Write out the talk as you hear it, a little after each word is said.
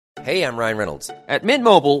Hey, I'm Ryan Reynolds. At Mint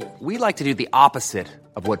Mobile, we like to do the opposite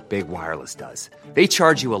of what Big Wireless does. They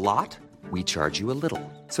charge you a lot, we charge you a little.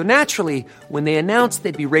 So naturally, when they announced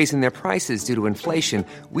they'd be raising their prices due to inflation,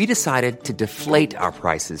 we decided to deflate our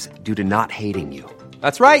prices due to not hating you.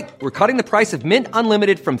 That's right. We're cutting the price of Mint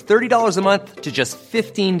Unlimited from $30 a month to just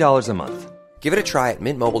 $15 a month. Give it a try at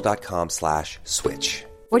mintmobile.com/switch.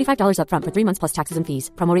 $45 up front for 3 months plus taxes and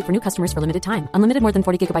fees. Promo rate for new customers for limited time. Unlimited more than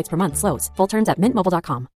 40 gigabytes per month. Slows full terms at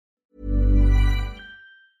mintmobile.com.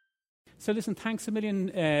 So listen, thanks a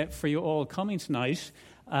million for you all coming tonight.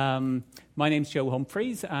 My name's Joe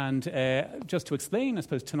Humphreys, and just to explain, I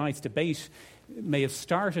suppose tonight's debate may have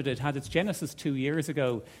started, it had its genesis 2 years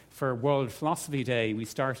ago for World Philosophy Day. We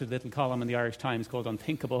started a little column in the Irish Times called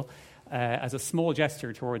Unthinkable as a small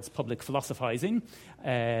gesture towards public philosophising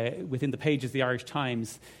within the pages of the Irish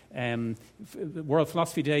Times. World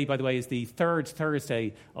Philosophy Day, by the way, is the third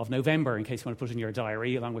Thursday of November, in case you want to put it in your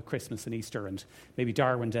diary, along with Christmas and Easter and maybe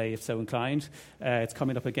Darwin Day, if so inclined. It's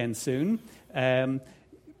coming up again soon.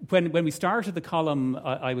 When we started the column,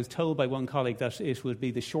 I was told by one colleague that it would be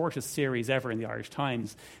the shortest series ever in the Irish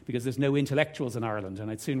Times because there's no intellectuals in Ireland, and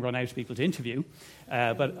I'd soon run out of people to interview.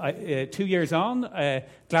 But 2 years on,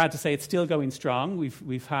 glad to say it's still going strong.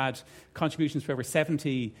 We've had contributions from over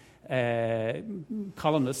 70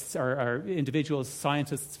 columnists or individuals,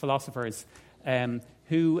 scientists, philosophers,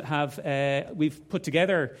 who have we've put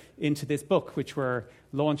together into this book, which we're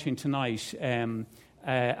launching tonight.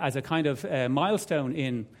 As a kind of milestone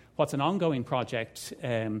in what's an ongoing project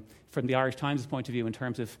from the Irish Times' point of view in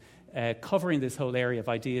terms of covering this whole area of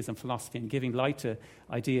ideas and philosophy and giving light to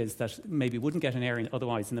ideas that maybe wouldn't get an airing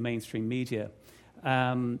otherwise in the mainstream media.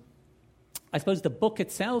 I suppose the book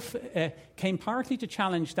itself came partly to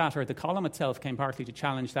challenge that, or the column itself came partly to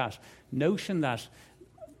challenge that notion that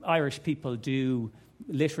Irish people do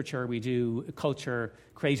literature, we do culture,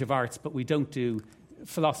 creative arts, but we don't do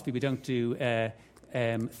philosophy, we don't do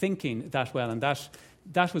thinking that well, and that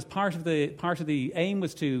was part of the aim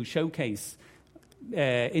was to showcase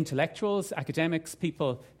intellectuals, academics,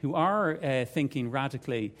 people who are thinking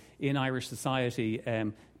radically in Irish society,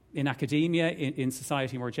 in academia, in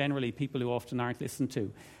society more generally, people who often aren't listened to.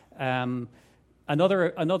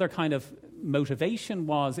 Another kind of motivation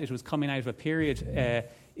was it was coming out of a period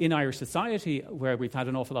in Irish society where we've had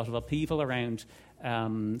an awful lot of upheaval around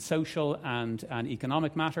social and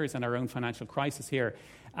economic matters and our own financial crisis here,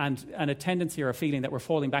 and a tendency or a feeling that we're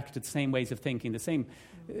falling back into the same ways of thinking, the same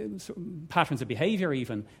patterns of behaviour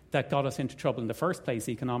even that got us into trouble in the first place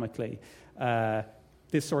economically.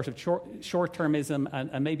 This sort of short-termism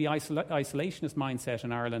and maybe isolationist mindset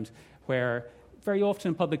in Ireland, where very often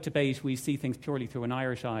in public debate we see things purely through an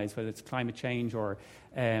Irish eyes, whether it's climate change or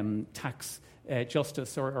tax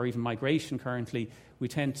justice or even migration currently. We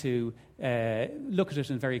tend to look at it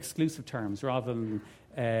in very exclusive terms rather than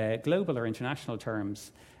global or international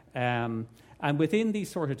terms. And within these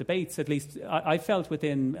sort of debates, at least I felt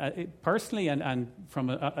within, personally and from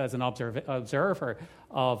as an observer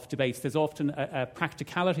of debates, there's often a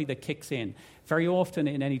practicality that kicks in. Very often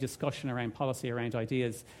in any discussion around policy, around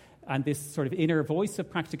ideas, and this sort of inner voice of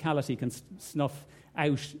practicality can snuff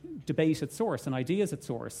out debate at source and ideas at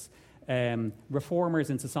source. Reformers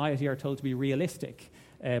in society are told to be realistic.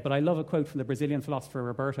 But I love a quote from the Brazilian philosopher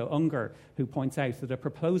Roberto Unger, who points out that a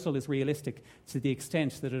proposal is realistic to the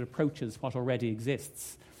extent that it approaches what already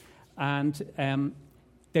exists. And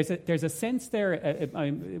there's a sense there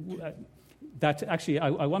that actually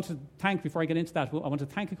I want to thank, before I get into that, I want to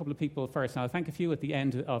thank a couple of people first. And I'll thank a few at the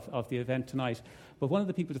end of the event tonight. But one of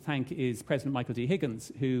the people to thank is President Michael D.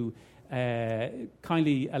 Higgins, who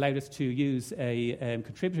kindly allowed us to use a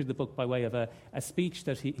contributor to the book by way of a speech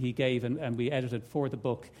that he gave and we edited for the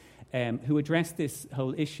book, who addressed this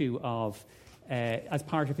whole issue of, as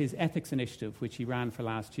part of his ethics initiative, which he ran for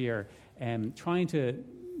last year, trying to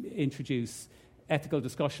introduce ethical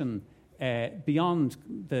discussion beyond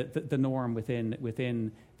the norm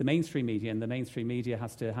within the mainstream media, and the mainstream media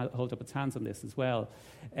has to hold up its hands on this as well.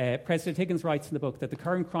 President Higgins writes in the book that the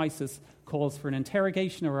current crisis calls for an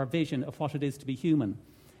interrogation of our vision of what it is to be human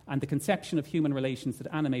and the conception of human relations that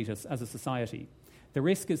animate us as a society. The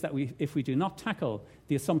risk is that if we do not tackle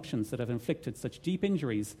the assumptions that have inflicted such deep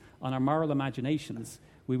injuries on our moral imaginations,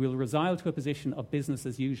 we will resile to a position of business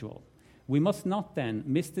as usual. We must not then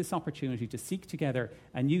miss this opportunity to seek together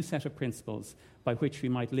a new set of principles by which we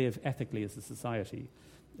might live ethically as a society."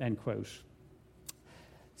 End quote.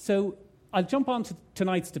 So I'll jump on to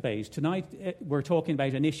tonight's debate. Tonight we're talking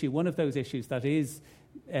about an issue, one of those issues that is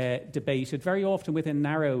debated very often within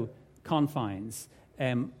narrow confines,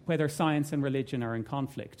 whether science and religion are in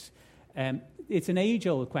conflict. It's an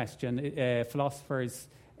age-old question. Philosophers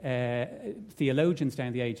theologians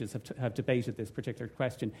down the ages have debated this particular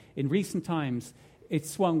question. In recent times, it's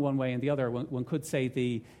swung one way and the other. One could say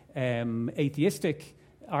the atheistic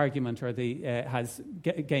argument has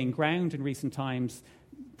gained ground in recent times.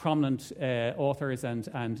 Prominent authors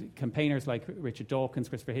and campaigners like Richard Dawkins,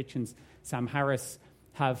 Christopher Hitchens, Sam Harris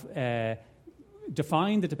have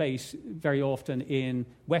defined the debate very often in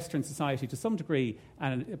Western society to some degree,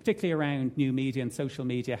 and particularly around new media and social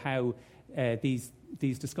media, how these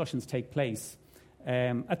discussions take place.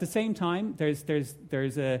 At the same time, there's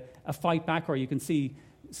a fight back, or you can see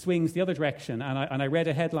swings the other direction. And I read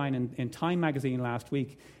a headline in Time magazine last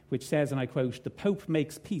week which says, and I quote, "The Pope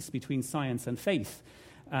makes peace between science and faith."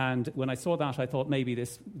 And when I saw that, I thought maybe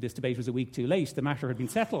this debate was a week too late. The matter had been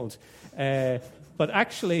settled. But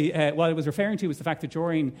actually, what I was referring to was the fact that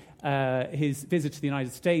during his visit to the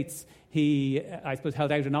United States, he, I suppose,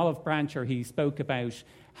 held out an olive branch, or he spoke about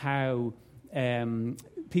how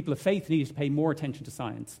people of faith needed to pay more attention to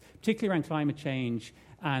science, particularly around climate change,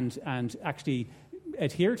 and actually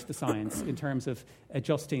adhere to the science in terms of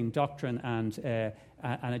adjusting doctrine and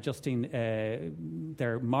adjusting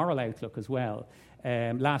their moral outlook as well.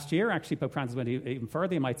 Last year, actually, Pope Francis went even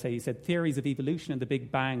further, you might say. He said, theories of evolution and the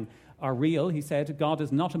Big Bang are real. He said, God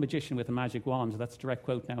is not a magician with a magic wand. That's a direct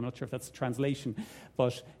quote now. I'm not sure if that's a translation.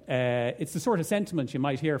 But it's the sort of sentiment you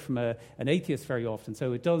might hear from an atheist very often.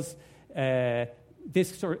 So it does,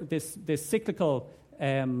 this cyclical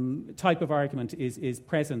type of argument is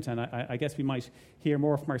present, and I guess we might hear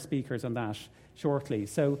more from our speakers on that shortly.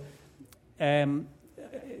 So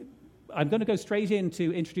I'm going to go straight in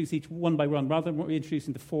to introduce each one by one, rather than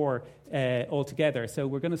introducing the four altogether. So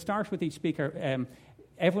we're going to start with each speaker.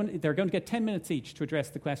 They're going to get 10 minutes each to address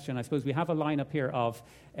the question. I suppose we have a lineup here of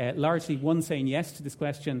largely one saying yes to this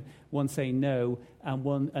question, one saying no,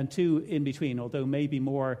 and two in between, although maybe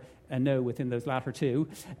more a no within those latter two.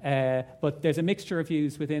 But there's a mixture of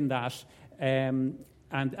views within that, and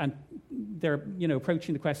they're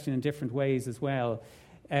approaching the question in different ways as well.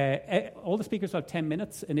 All the speakers will have 10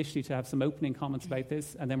 minutes initially to have some opening comments about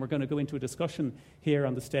this, and then we're going to go into a discussion here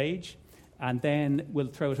on the stage, and then we'll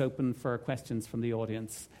throw it open for questions from the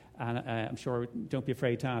audience. And I'm sure, don't be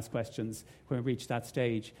afraid to ask questions when we reach that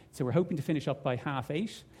stage. So we're hoping to finish up by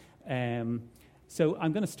 8:30. So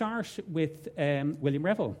I'm going to start with William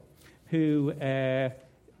Revel, who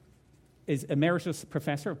is Emeritus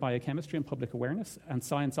Professor of Biochemistry and Public Awareness and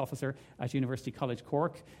Science Officer at University College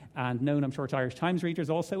Cork, and known, I'm sure, to Irish Times readers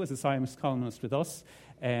also as a science columnist with us.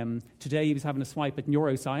 Today he was having a swipe at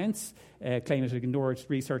neuroscience, claiming it ignored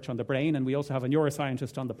research on the brain, and we also have a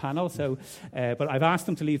neuroscientist on the panel, so, but I've asked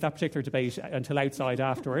him to leave that particular debate until outside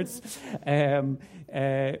afterwards.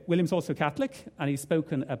 William's also Catholic, and he's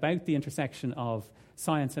spoken about the intersection of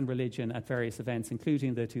science and religion at various events,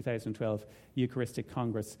 including the 2012 Eucharistic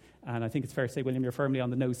Congress. And I think it's fair to say, William, you're firmly on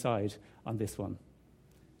the no side on this one.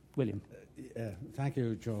 William. Thank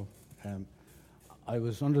you, Joe. I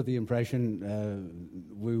was under the impression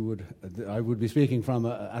I would be speaking from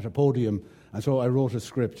at a podium, and so I wrote a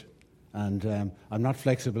script. And I'm not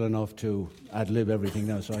flexible enough to ad-lib everything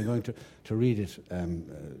now, so I'm going to read it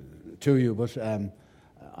to you, but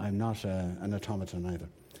I'm not an automaton either.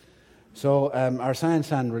 So are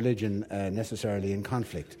science and religion necessarily in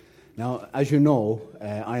conflict? Now, as you know,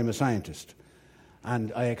 I am a scientist,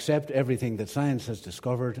 and I accept everything that science has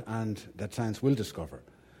discovered and that science will discover.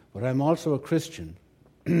 But I'm also a Christian.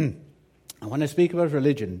 And when I speak about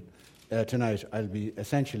religion tonight, I'll be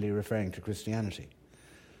essentially referring to Christianity.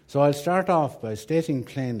 So I'll start off by stating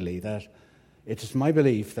plainly that it is my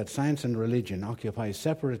belief that science and religion occupy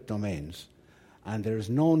separate domains, and there is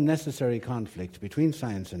no necessary conflict between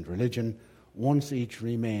science and religion once each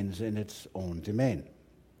remains in its own domain.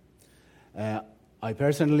 I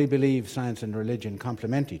personally believe science and religion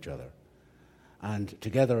complement each other, and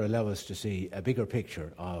together allow us to see a bigger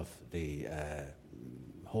picture of the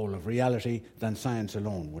whole of reality than science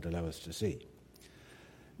alone would allow us to see.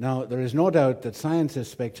 Now, there is no doubt that science is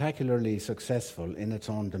spectacularly successful in its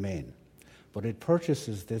own domain, but it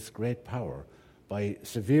purchases this great power by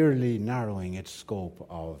severely narrowing its scope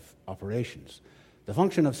of operations. The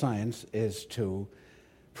function of science is to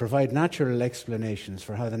provide natural explanations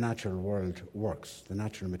for how the natural world works, the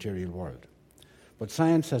natural material world. But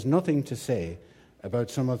science has nothing to say about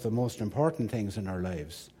some of the most important things in our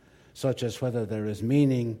lives, such as whether there is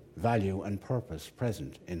meaning, value, and purpose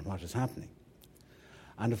present in what is happening.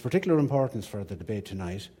 And of particular importance for the debate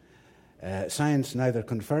tonight, science neither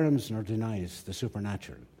confirms nor denies the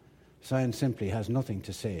supernatural. Science simply has nothing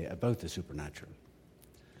to say about the supernatural.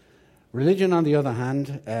 Religion, on the other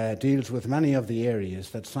hand, deals with many of the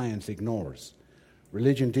areas that science ignores.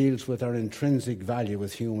 Religion deals with our intrinsic value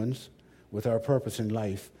as humans, with our purpose in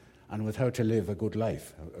life, and with how to live a good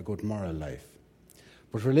life, a good moral life.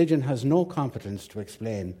 But religion has no competence to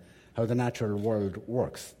explain how the natural world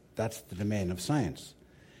works. That's the domain of science.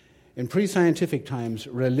 In pre-scientific times,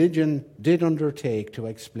 religion did undertake to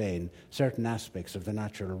explain certain aspects of the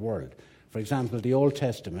natural world. For example, the Old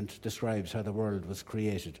Testament describes how the world was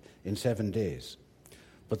created in 7 days.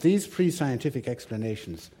 But these pre-scientific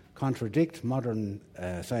explanations contradict modern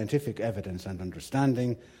scientific evidence and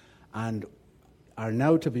understanding, and are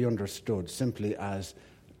now to be understood simply as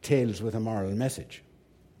tales with a moral message.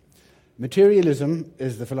 Materialism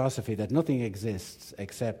is the philosophy that nothing exists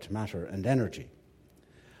except matter and energy.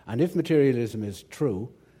 And if materialism is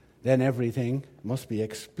true, then everything must be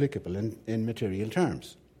explicable in material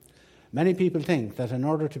terms. Many people think that in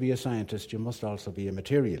order to be a scientist, you must also be a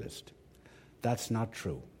materialist. That's not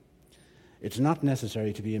true. It's not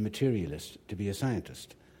necessary to be a materialist to be a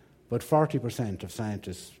scientist, but 40% of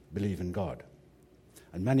scientists believe in God.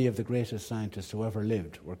 And many of the greatest scientists who ever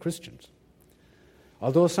lived were Christians.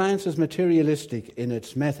 Although science is materialistic in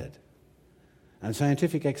its method, and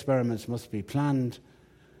scientific experiments must be planned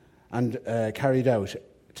and carried out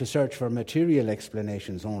to search for material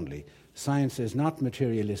explanations only, science is not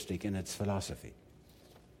materialistic in its philosophy.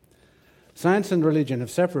 Science and religion have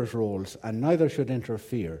separate roles, and neither should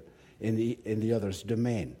interfere in the other's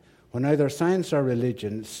domain. When either science or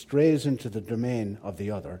religion strays into the domain of the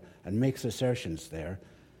other and makes assertions there,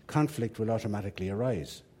 conflict will automatically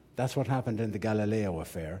arise. That's what happened in the Galileo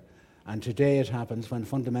affair, and today it happens when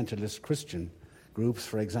fundamentalist Christian groups,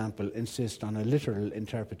 for example, insist on a literal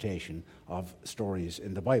interpretation of stories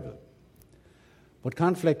in the Bible. But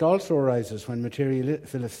conflict also arises when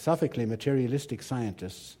philosophically materialistic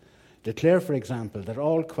scientists declare, for example, that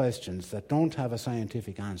all questions that don't have a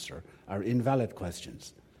scientific answer are invalid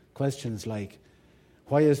questions. Questions like,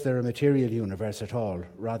 why is there a material universe at all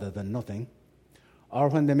rather than nothing? Or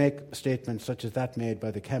when they make statements such as that made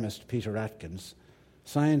by the chemist Peter Atkins,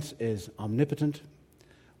 science is omnipotent.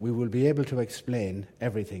 We will be able to explain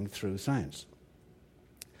everything through science.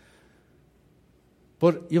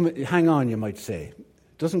 But hang on, you might say.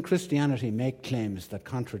 Doesn't Christianity make claims that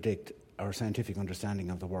contradict our scientific understanding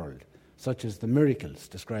of the world, such as the miracles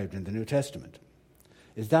described in the New Testament?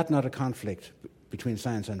 Is that not a conflict between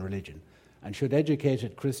science and religion? And should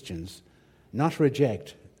educated Christians not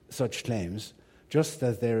reject such claims just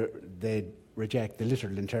as they reject the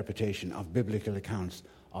literal interpretation of biblical accounts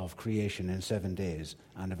of creation in 7 days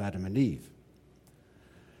and of Adam and Eve?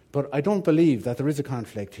 But I don't believe that there is a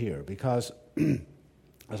conflict here because,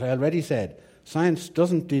 as I already said, science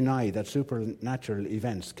doesn't deny that supernatural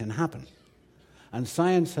events can happen. And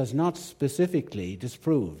science has not specifically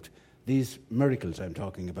disproved these miracles I'm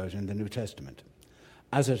talking about in the New Testament,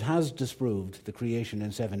 as it has disproved the creation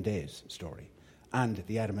in 7 days story and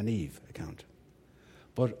the Adam and Eve account.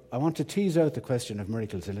 But I want to tease out the question of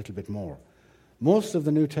miracles a little bit more. Most of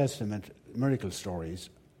the New Testament miracle stories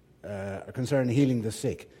concern healing the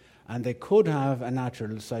sick, and they could have a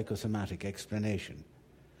natural psychosomatic explanation.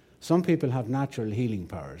 Some people have natural healing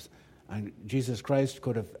powers, and Jesus Christ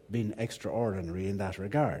could have been extraordinary in that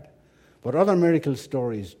regard. But other miracle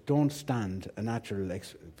stories don't stand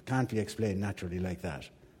can't be explained naturally like that.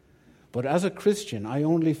 But as a Christian, I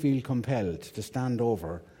only feel compelled to stand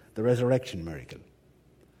over the resurrection miracle.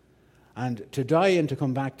 And to die and to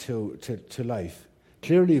come back to life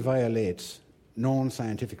clearly violates known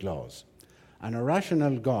scientific laws. And a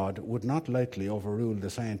rational God would not lightly overrule the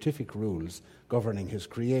scientific rules governing his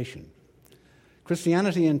creation.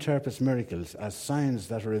 Christianity interprets miracles as signs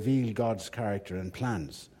that reveal God's character and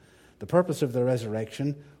plans. The purpose of the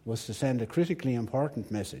resurrection was to send a critically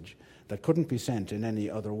important message that couldn't be sent in any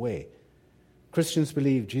other way. Christians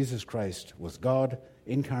believe Jesus Christ was God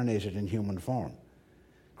incarnated in human form.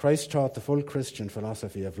 Christ taught the full Christian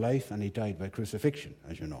philosophy of life, and he died by crucifixion,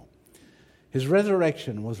 as you know. His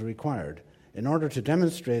resurrection was required in order to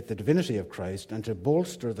demonstrate the divinity of Christ and to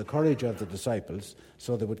bolster the courage of the disciples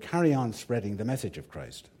so they would carry on spreading the message of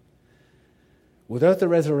Christ. Without the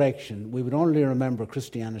resurrection, we would only remember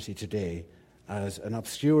Christianity today as an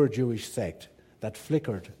obscure Jewish sect that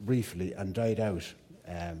flickered briefly and died out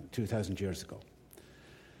 2,000 years ago.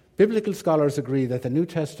 Biblical scholars agree that the New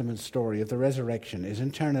Testament story of the resurrection is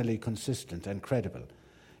internally consistent and credible.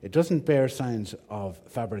 It doesn't bear signs of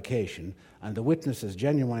fabrication, and the witnesses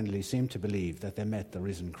genuinely seem to believe that they met the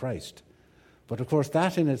risen Christ. But of course,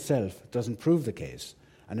 that in itself doesn't prove the case,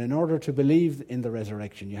 and in order to believe in the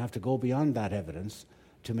resurrection, you have to go beyond that evidence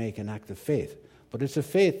to make an act of faith. But it's a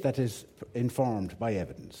faith that is informed by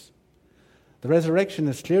evidence. The resurrection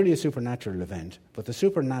is clearly a supernatural event, but the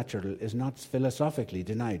supernatural is not philosophically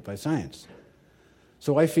denied by science.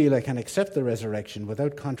 So I feel I can accept the resurrection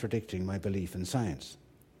without contradicting my belief in science.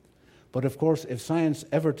 But of course, if science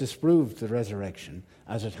ever disproved the resurrection,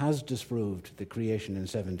 as it has disproved the creation in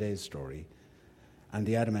 7 days story and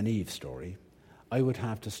the Adam and Eve story, I would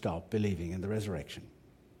have to stop believing in the resurrection.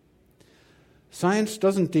 Science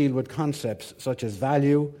doesn't deal with concepts such as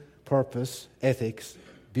value, purpose, ethics,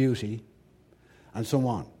 beauty, and so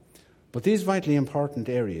on. But these vitally important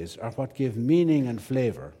areas are what give meaning and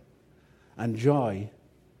flavour and joy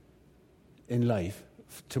in life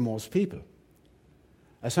to most people.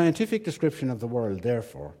 A scientific description of the world,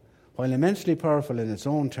 therefore, while immensely powerful in its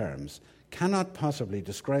own terms, cannot possibly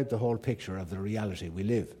describe the whole picture of the reality we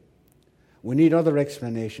live. We need other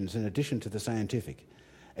explanations in addition to the scientific,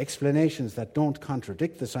 explanations that don't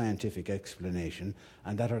contradict the scientific explanation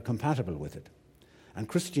and that are compatible with it. And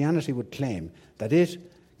Christianity would claim that it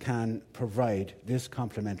can provide this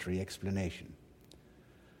complementary explanation.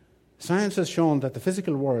 Science has shown that the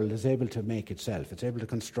physical world is able to make itself, it's able to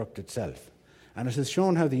construct itself. And it has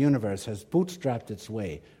shown how the universe has bootstrapped its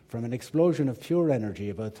way from an explosion of pure energy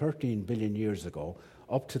about 13 billion years ago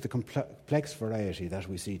up to the complex variety that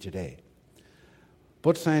we see today.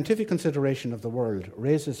 But scientific consideration of the world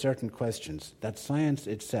raises certain questions that science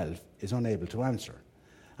itself is unable to answer,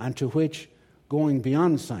 and to which, going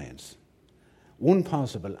beyond science, one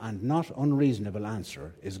possible and not unreasonable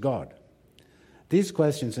answer is God. These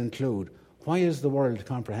questions include, why is the world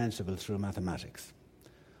comprehensible through mathematics?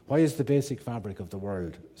 Why is the basic fabric of the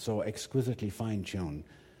world so exquisitely fine-tuned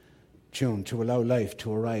to allow life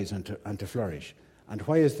to arise and to flourish? And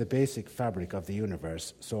why is the basic fabric of the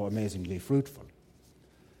universe so amazingly fruitful?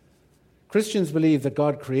 Christians believe that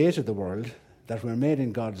God created the world, that we're made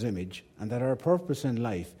in God's image, and that our purpose in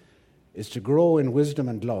life is to grow in wisdom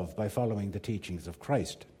and love by following the teachings of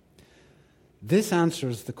Christ. This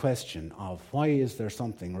answers the question of why is there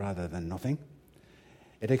something rather than nothing?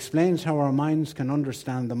 It explains how our minds can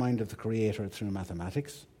understand the mind of the Creator through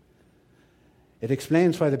mathematics. It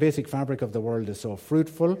explains why the basic fabric of the world is so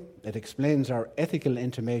fruitful. It explains our ethical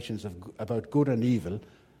intimations about good and evil.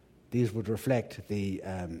 These would reflect the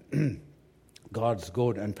God's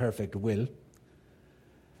good and perfect will.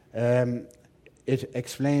 It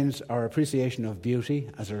explains our appreciation of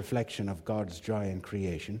beauty as a reflection of God's joy in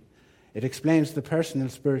creation. It explains the personal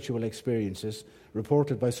spiritual experiences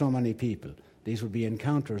reported by so many people. These would be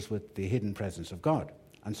encounters with the hidden presence of God,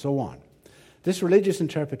 and so on. This religious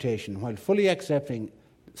interpretation, while fully accepting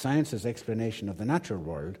science's explanation of the natural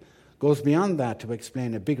world, goes beyond that to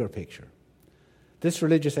explain a bigger picture. This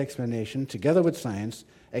religious explanation, together with science,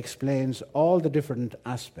 explains all the different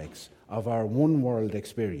aspects of our one-world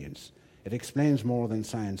experience. It explains more than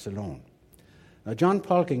science alone. Now, John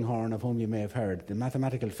Polkinghorne, of whom you may have heard, the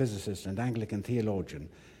mathematical physicist and Anglican theologian,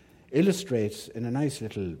 illustrates in a nice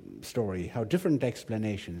little story how different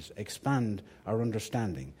explanations expand our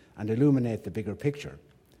understanding and illuminate the bigger picture.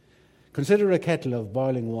 Consider a kettle of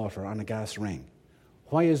boiling water on a gas ring.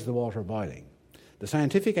 Why is the water boiling? The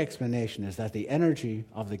scientific explanation is that the energy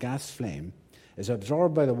of the gas flame is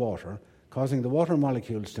absorbed by the water, causing the water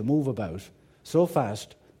molecules to move about so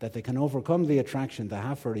fast that they can overcome the attraction they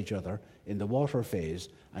have for each other in the water phase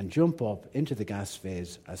and jump up into the gas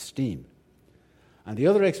phase as steam. And the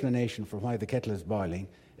other explanation for why the kettle is boiling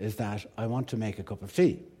is that I want to make a cup of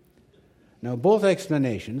tea. Now, both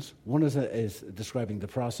explanations, one is describing the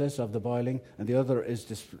process of the boiling, and the other is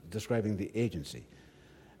describing the agency.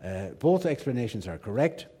 Both explanations are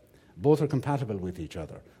correct. Both are compatible with each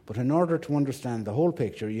other. But in order to understand the whole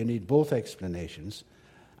picture, you need both explanations.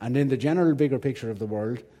 And in the general bigger picture of the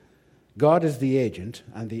world, God is the agent,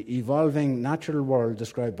 and the evolving natural world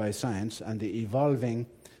described by science and the evolving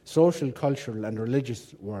social, cultural, and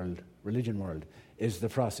religion world is the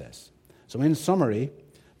process. So in summary,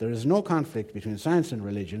 there is no conflict between science and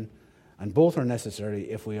religion, and both are necessary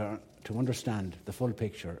if we are to understand the full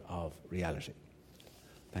picture of reality.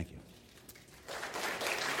 Thank you.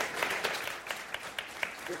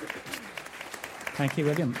 Thank you,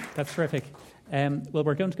 William. That's terrific. Well,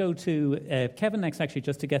 we're going to go to Kevin next, actually,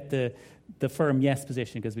 just to get the firm yes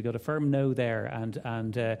position, because we got a firm no there,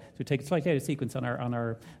 and to take a slightly out of sequence on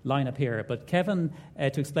our lineup here. But Kevin,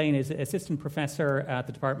 to explain, is assistant professor at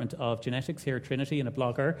the Department of Genetics here at Trinity and a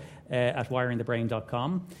blogger at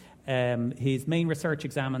wiringthebrain.com. His main research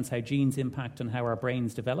examines how genes impact on how our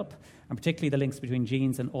brains develop, and particularly the links between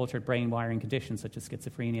genes and altered brain wiring conditions such as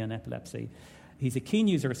schizophrenia and epilepsy. He's a keen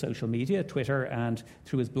user of social media, Twitter, and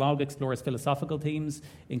through his blog explores philosophical themes,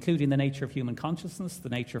 including the nature of human consciousness, the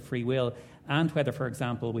nature of free will, and whether, for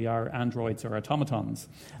example, we are androids or automatons.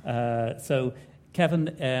 So,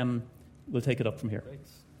 Kevin, we'll take it up from here. Great.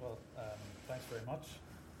 Well, thanks very much.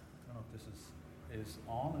 I don't know if this is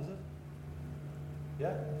on, is it?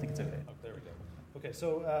 Yeah? I think it's okay. Oh, there we go. Okay,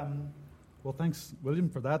 so, well, thanks, William,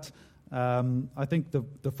 for that. I think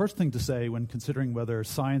the first thing to say when considering whether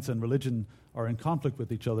science and religion are in conflict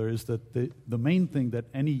with each other is that the main thing that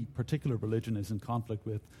any particular religion is in conflict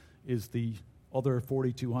with is the other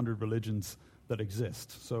 4,200 religions that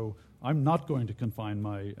exist. So I'm not going to confine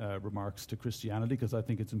my remarks to Christianity because I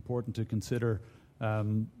think it's important to consider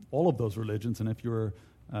all of those religions, and if you're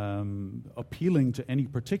appealing to any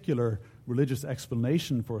particular religious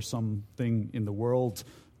explanation for something in the world,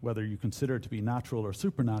 whether you consider it to be natural or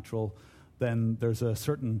supernatural, then there's a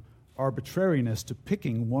certain arbitrariness to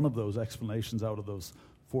picking one of those explanations out of those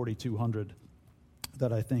 4,200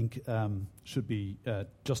 that I think should be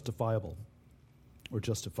justifiable or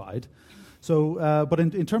justified. So, but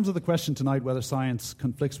in terms of the question tonight, whether science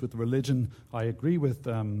conflicts with religion, I agree with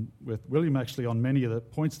William actually on many of the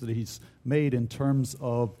points that he's made in terms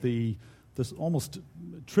of this almost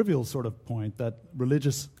trivial sort of point that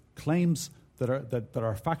religious claims that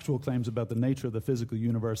are factual claims about the nature of the physical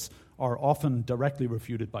universe are often directly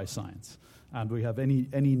refuted by science. And we have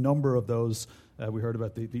any number of those. We heard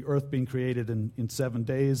about the Earth being created in 7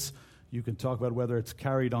 days. You can talk about whether it's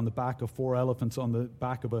carried on the back of 4 elephants on the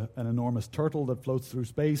back of an enormous turtle that floats through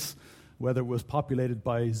space, whether it was populated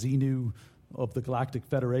by Xenu of the Galactic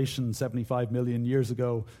Federation 75 million years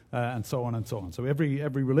ago, and so on and so on. So every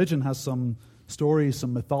religion has some stories,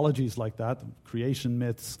 some mythologies like that, creation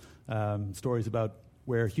myths, stories about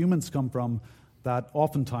where humans come from that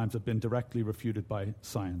oftentimes have been directly refuted by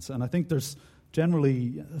science. And I think there's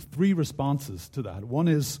generally 3 responses to that. One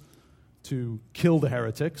is to kill the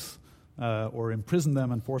heretics or imprison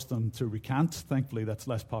them and force them to recant. Thankfully, that's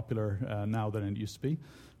less popular now than it used to be,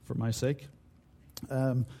 for my sake.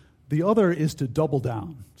 The other is to double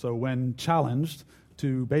down. So when challenged,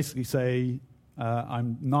 to basically say,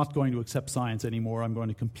 I'm not going to accept science anymore. I'm going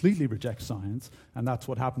to completely reject science. And that's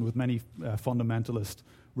what happened with many fundamentalist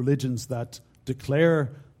religions that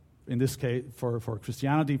declare, in this case, for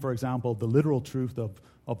Christianity, for example, the literal truth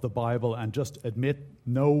of the Bible and just admit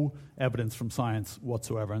no evidence from science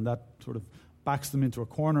whatsoever. And that sort of backs them into a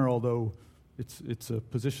corner, although it's a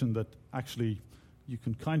position that actually you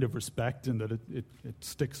can kind of respect in that it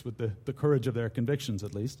sticks with the courage of their convictions,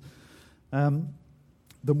 at least.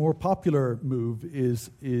 The more popular move is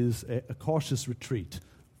a cautious retreat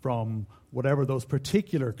from whatever those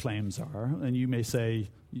particular claims are. And you may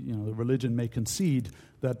say, the religion may concede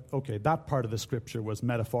that, okay, that part of the scripture was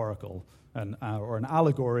metaphorical or an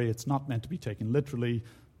allegory. It's not meant to be taken literally.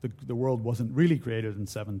 The world wasn't really created in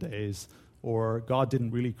 7 days, or God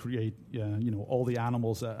didn't really create, all the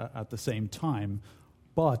animals at the same time.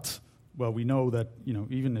 But, well, we know that,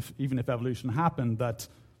 even if evolution happened, that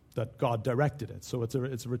God directed it. So it's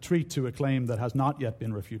a retreat to a claim that has not yet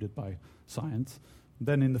been refuted by science.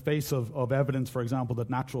 Then in the face of evidence, for example, that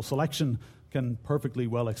natural selection can perfectly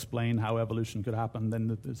well explain how evolution could happen,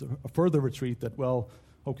 then there's a further retreat that, well,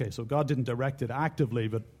 okay, so God didn't direct it actively,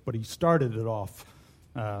 but he started it off.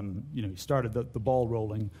 He started the ball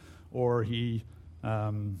rolling, or he...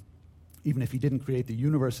 even if he didn't create the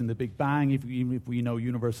universe in the Big Bang, even if we know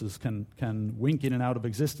universes can wink in and out of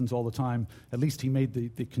existence all the time, at least he made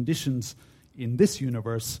the conditions in this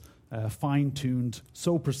universe fine-tuned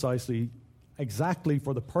so precisely, exactly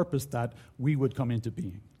for the purpose that we would come into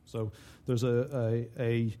being. So there's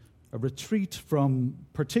a retreat from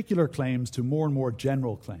particular claims to more and more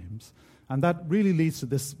general claims, and that really leads to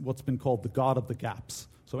this, what's been called the God of the gaps.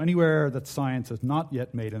 So anywhere that science has not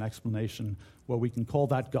yet made an explanation, well, we can call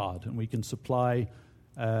that God, and we can supply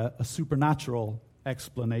a supernatural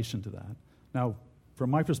explanation to that. Now, from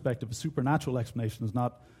my perspective, a supernatural explanation is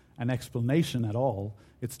not an explanation at all.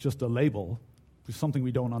 It's just a label. If something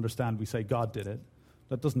we don't understand, we say God did it.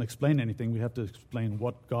 That doesn't explain anything. We have to explain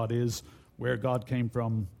what God is, where God came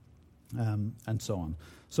from, and so on.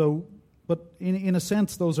 So, but in a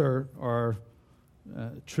sense, those are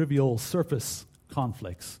trivial surface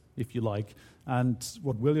conflicts, if you like. And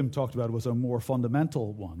what William talked about was a more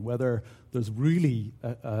fundamental one, whether there's really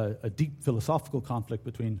a deep philosophical conflict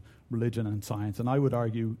between religion and science. And I would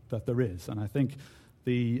argue that there is. And I think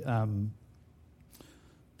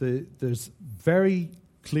there's very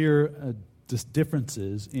clear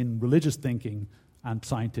differences in religious thinking and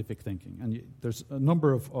scientific thinking. And there's a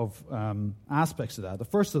number of aspects to that. The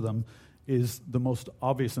first of them is the most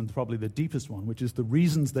obvious and probably the deepest one, which is the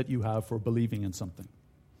reasons that you have for believing in something.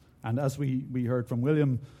 And as we heard from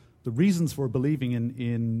William, the reasons for believing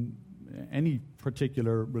in any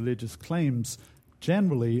particular religious claims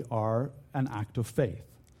generally are an act of faith.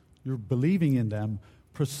 You're believing in them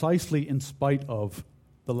precisely in spite of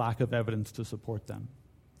the lack of evidence to support them,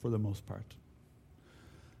 for the most part.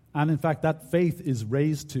 And in fact, that faith is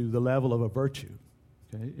raised to the level of a virtue.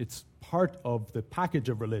 Okay? It's part of the package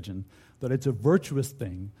of religion that it's a virtuous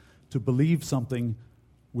thing to believe something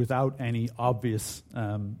without any obvious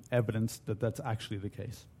evidence that that's actually the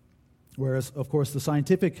case. Whereas, of course, the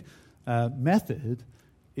scientific method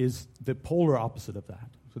is the polar opposite of that.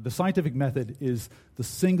 So the scientific method is the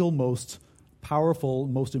single most powerful,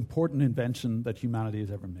 most important invention that humanity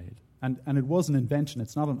has ever made. And it was an invention.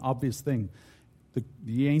 It's not an obvious thing.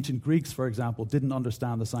 The ancient Greeks, for example, didn't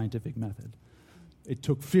understand the scientific method. It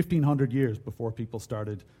took 1,500 years before people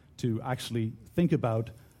started to actually think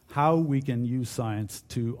about how we can use science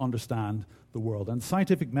to understand the world. And the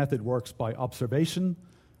scientific method works by observation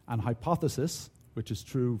and hypothesis, which is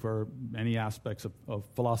true for many aspects of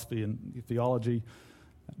philosophy and theology.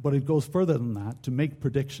 But it goes further than that to make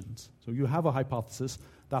predictions. So you have a hypothesis.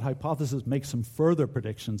 That hypothesis makes some further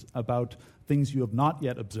predictions about things you have not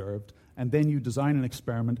yet observed, and then you design an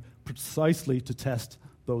experiment precisely to test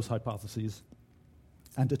those hypotheses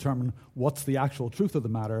and determine what's the actual truth of the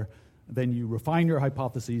matter. Then you refine your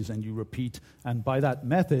hypotheses and you repeat, and by that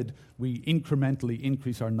method, we incrementally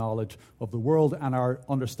increase our knowledge of the world and our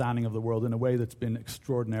understanding of the world in a way that's been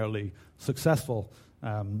extraordinarily successful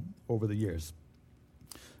over the years.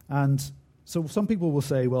 And so some people will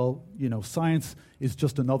say, well, science is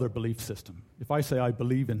just another belief system. If I say I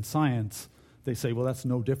believe in science, they say, well, that's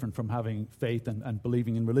no different from having faith and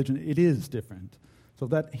believing in religion. It is different. So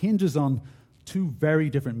that hinges on two very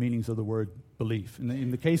different meanings of the word belief.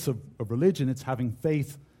 In the case of religion, it's having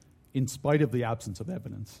faith in spite of the absence of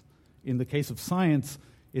evidence. In the case of science,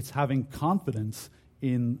 it's having confidence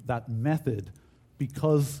in that method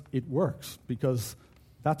because it works, because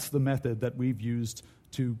that's the method that we've used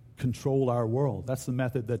to control our world. That's the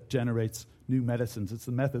method that generates new medicines. It's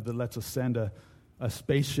the method that lets us send a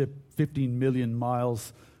spaceship 15 million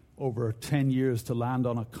miles over 10 years to land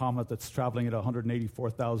on a comet that's traveling at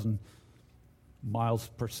 184,000 miles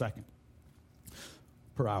per second,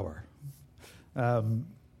 per hour.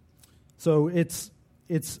 So it's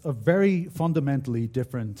a very fundamentally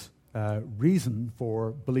different reason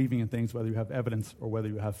for believing in things, whether you have evidence or whether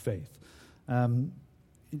you have faith.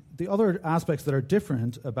 The other aspects that are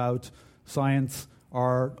different about science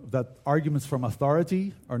are that arguments from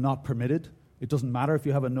authority are not permitted. It doesn't matter if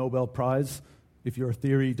you have a Nobel Prize. If your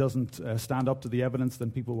theory doesn't stand up to the evidence,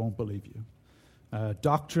 then people won't believe you.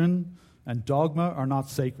 Doctrine and dogma are not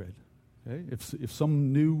sacred. Okay? If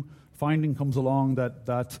some new finding comes along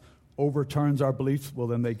that overturns our beliefs, well,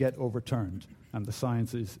 then they get overturned, and the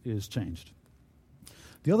science is changed.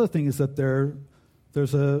 The other thing is that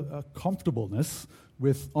there's a comfortableness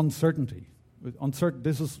with uncertainty.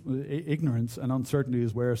 This is ignorance, and uncertainty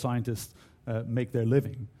is where scientists make their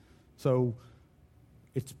living. So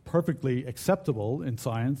it's perfectly acceptable in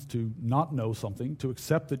science to not know something, to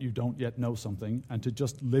accept that you don't yet know something, and to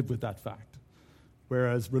just live with that fact.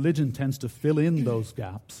 Whereas religion tends to fill in those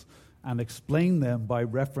gaps and explain them by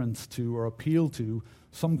reference to or appeal to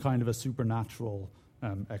some kind of a supernatural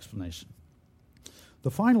explanation.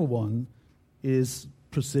 The final one is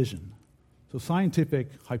precision. So scientific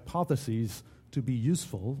hypotheses, to be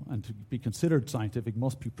useful and to be considered scientific,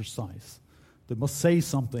 must be precise. They must say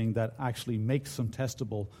something that actually makes some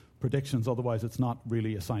testable predictions, otherwise it's not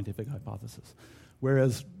really a scientific hypothesis.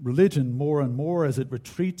 Whereas religion, more and more as it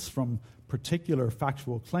retreats from particular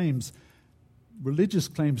factual claims, religious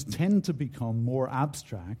claims tend to become more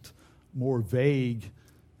abstract, more vague,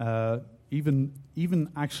 even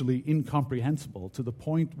actually incomprehensible, to the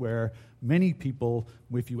point where many people,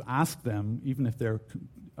 if you ask them, even if they're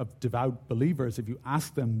devout believers, if you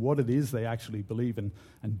ask them what it is they actually believe and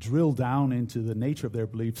drill down into the nature of their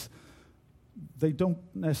beliefs, they don't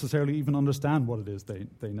necessarily even understand what it is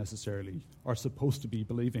they necessarily are supposed to be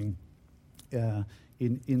believing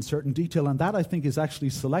in certain detail. And that, I think, is actually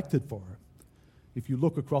selected for. If you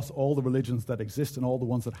look across all the religions that exist and all the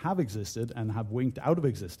ones that have existed and have winked out of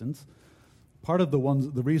existence, part of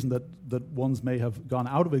the reason that ones may have gone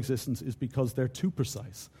out of existence is because they're too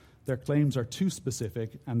precise. Their claims are too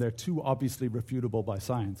specific, and they're too obviously refutable by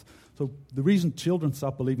science. So the reason children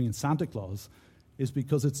stop believing in Santa Claus is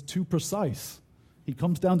because it's too precise. He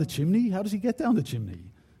comes down the chimney. How does he get down the chimney?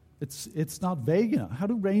 It's not vague enough. How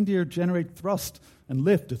do reindeer generate thrust and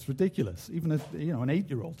lift? It's ridiculous. Even if, an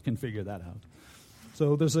 8-year-old can figure that out.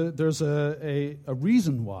 So there's a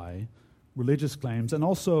reason why religious claims and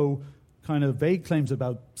also kind of vague claims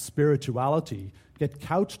about spirituality get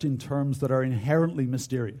couched in terms that are inherently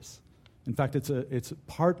mysterious. In fact, it's a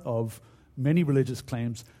part of many religious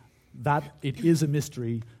claims that it is a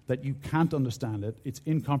mystery, that you can't understand it, it's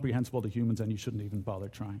incomprehensible to humans, and you shouldn't even bother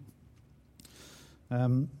trying.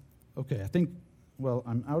 Okay, I think, well,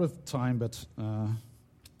 I'm out of time, but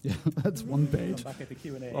yeah, that's one page. Back at the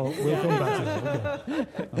Q&A. Oh, we'll come back to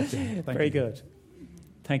that. Okay. Very good.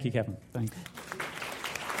 Thank you, Kevin. Thanks.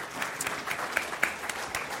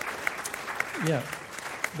 Yeah.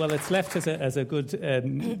 Well, it's left as a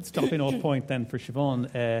good stopping-off point then for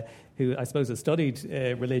Siobhan, who I suppose has studied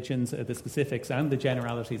religions, the specifics and the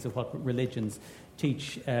generalities of what religions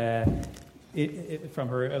teach from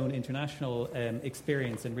her own international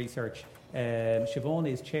experience and research. Siobhan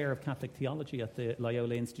is Chair of Catholic Theology at the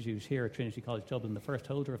Loyola Institute here at Trinity College Dublin, the first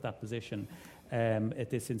holder of that position at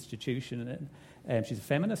this institution. She's a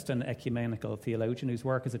feminist and ecumenical theologian whose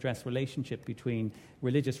work has addressed relationship between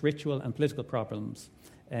religious ritual and political problems.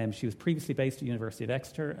 She was previously based at the University of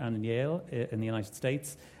Exeter and in Yale in the United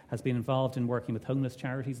States, has been involved in working with homeless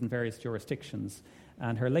charities in various jurisdictions.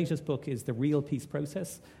 And her latest book is The Real Peace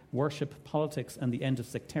Process, Worship, Politics and the End of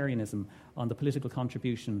Sectarianism, on the political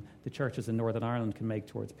contribution the churches in Northern Ireland can make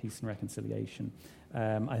towards peace and reconciliation.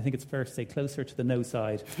 I think it's fair to say closer to the no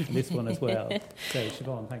side in this one as well. So,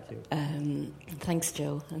 Siobhan, thank you. Thanks,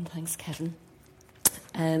 Joe, and thanks, Kevin.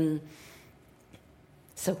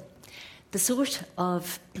 So, the sort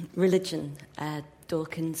of religion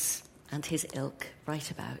Dawkins and his ilk write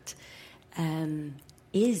about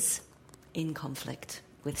is in conflict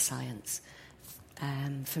with science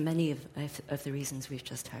for many of the reasons we've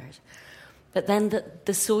just heard. But then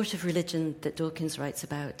the sort of religion that Dawkins writes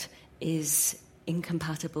about is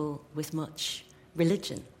incompatible with much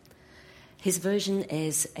religion. His version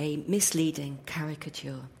is a misleading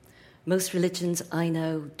caricature. Most religions I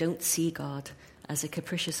know don't see God as a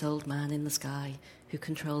capricious old man in the sky who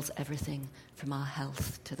controls everything from our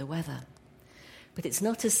health to the weather. But it's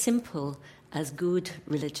not as simple as good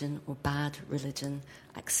religion or bad religion,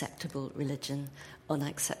 acceptable religion,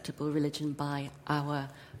 unacceptable religion by our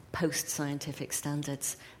post-scientific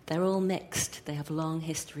standards. They're all mixed. They have long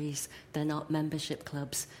histories. They're not membership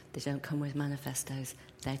clubs. They don't come with manifestos.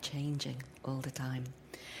 They're changing all the time.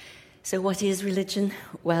 So what is religion?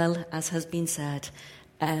 Well, as has been said,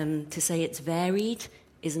 to say it's varied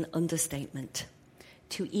is an understatement.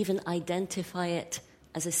 To even identify it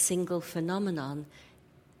as a single phenomenon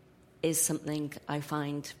is something I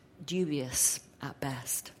find dubious at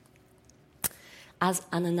best. As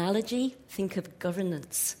an analogy, think of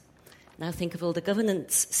governance. Now think of all the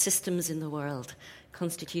governance systems in the world: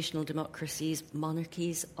 constitutional democracies,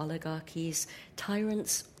 monarchies, oligarchies,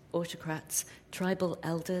 tyrants, autocrats, tribal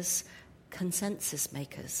elders, consensus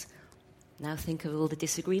makers. Now think of all the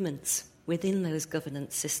disagreements within those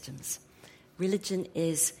governance systems. Religion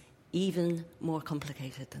is even more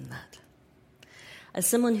complicated than that. As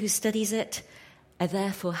someone who studies it, I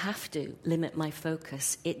therefore have to limit my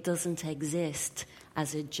focus. It doesn't exist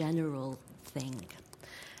as a general thing.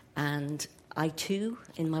 And I too,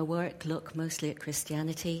 in my work, look mostly at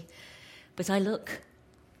Christianity, but I look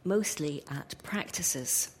mostly at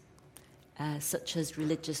practices, such as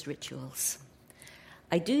religious rituals.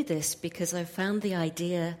 I do this because I've found the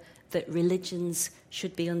idea that religions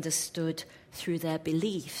should be understood through their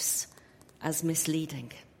beliefs as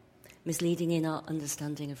misleading in our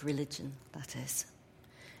understanding of religion, that is.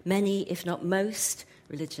 Many, if not most,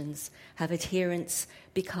 religions have adherents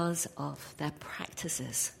because of their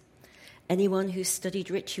practices. Anyone who's studied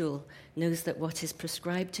ritual knows that what is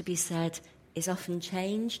prescribed to be said is often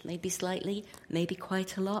changed, maybe slightly, maybe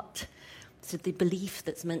quite a lot. So the belief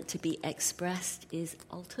that's meant to be expressed is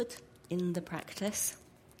altered in the practice.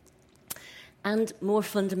 And more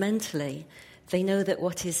fundamentally, they know that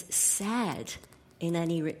what is said in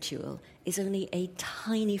any ritual is only a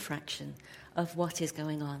tiny fraction of what is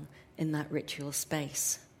going on in that ritual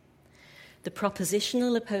space. The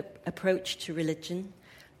propositional approach to religion,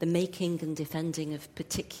 the making and defending of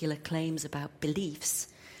particular claims about beliefs,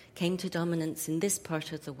 came to dominance in this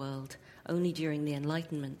part of the world only during the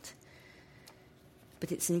Enlightenment.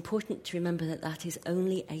 But it's important to remember that that is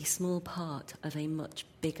only a small part of a much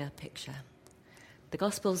bigger picture. The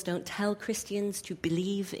Gospels don't tell Christians to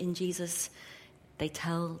believe in Jesus, they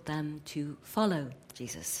tell them to follow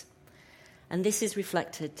Jesus. And this is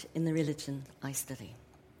reflected in the religion I study.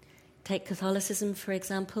 Take Catholicism, for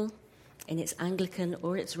example. In its Anglican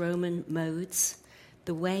or its Roman modes,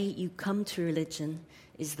 the way you come to religion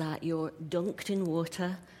is that you're dunked in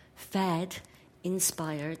water, fed,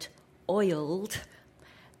 inspired, oiled,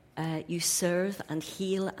 You serve and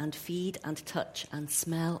heal and feed and touch and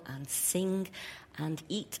smell and sing and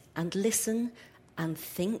eat and listen and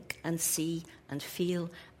think and see and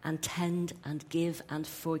feel and tend and give and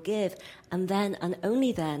forgive. And then and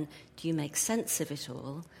only then do you make sense of it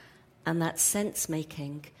all. And that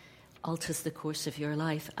sense-making alters the course of your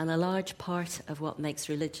life. And a large part of what makes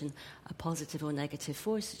religion a positive or negative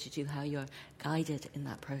force is to do how you're guided in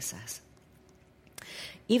that process.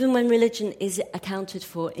 Even when religion is accounted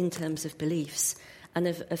for in terms of beliefs and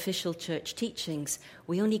of official church teachings,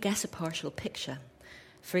 we only get a partial picture.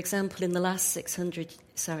 For example, in the last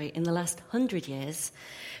 100 years,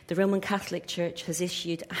 the Roman Catholic Church has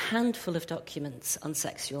issued a handful of documents on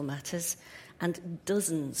sexual matters and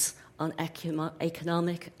dozens on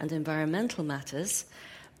economic and environmental matters,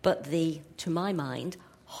 but the, to my mind,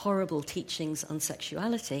 horrible teachings on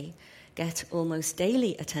sexuality get almost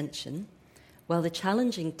daily attention, while the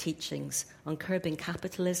challenging teachings on curbing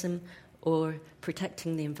capitalism or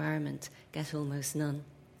protecting the environment get almost none.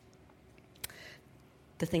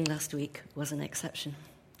 The thing last week was an exception.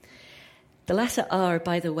 The latter are,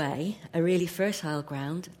 by the way, a really fertile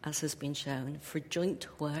ground, as has been shown, for joint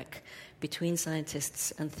work between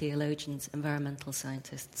scientists and theologians, environmental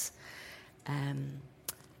scientists.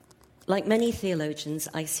 Like many theologians,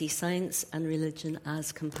 I see science and religion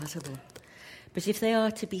as compatible. But if they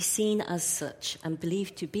are to be seen as such and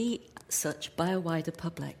believed to be such by a wider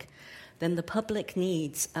public, then the public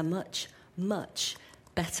needs a much, much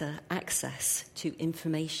better access to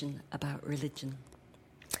information about religion.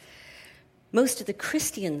 Most of the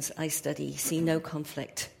Christians I study see no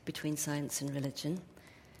conflict between science and religion.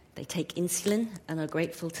 They take insulin and are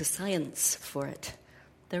grateful to science for it.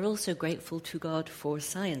 They're also grateful to God for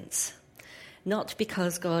science. Not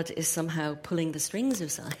because God is somehow pulling the strings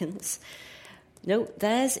of science. No,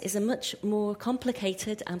 theirs is a much more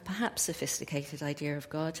complicated and perhaps sophisticated idea of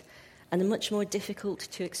God, and a much more difficult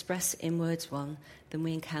to express in words one than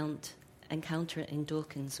we encounter in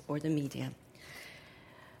Dawkins or the media.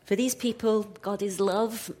 For these people, God is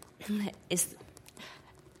love is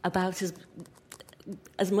about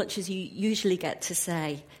as much as you usually get to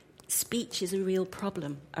say. Speech is a real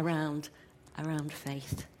problem around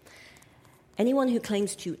faith. Anyone who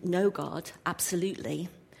claims to know God, absolutely,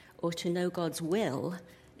 or to know God's will,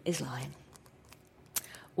 is lying.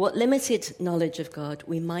 What limited knowledge of God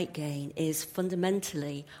we might gain is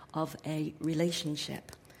fundamentally of a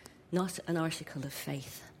relationship, not an article of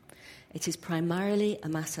faith. It is primarily a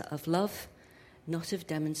matter of love, not of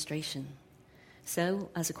demonstration. So,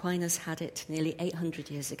 as Aquinas had it nearly 800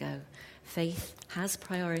 years ago, faith has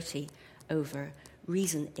priority over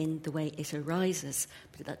reason in the way it arises,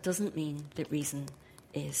 but that doesn't mean that reason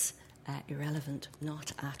is irrelevant,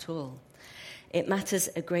 not at all. It matters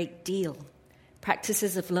a great deal.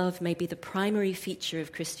 Practices of love may be the primary feature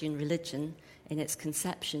of Christian religion in its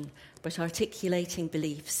conception, but articulating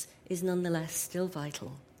beliefs is nonetheless still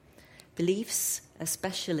vital. Beliefs,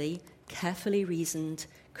 especially carefully reasoned,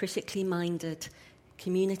 critically minded,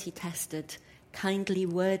 community-tested, kindly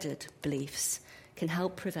worded beliefs, can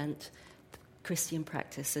help prevent Christian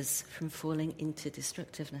practices from falling into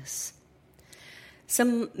destructiveness.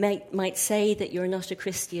 Some might say that you're not a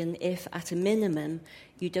Christian if, at a minimum,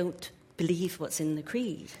 you don't believe what's in the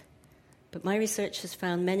creed. But my research has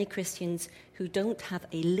found many Christians who don't have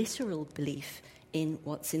a literal belief in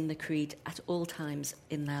what's in the creed at all times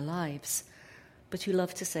in their lives, but who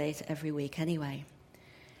love to say it every week anyway.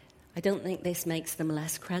 I don't think this makes them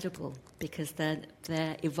less credible, because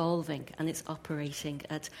they're evolving and it's operating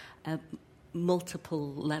at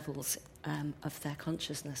multiple levels of their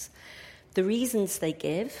consciousness. The reasons they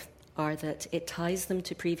give are that it ties them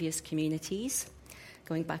to previous communities,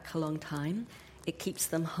 going back a long time. It keeps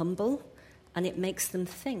them humble, and it makes them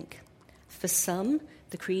think. For some,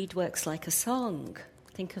 the creed works like a song.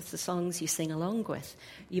 Think of the songs you sing along with.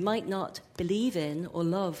 You might not believe in or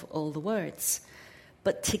love all the words,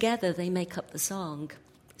 but together they make up the song,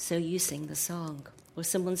 so you sing the song. Or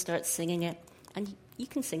someone starts singing it, and you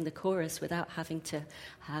can sing the chorus without having to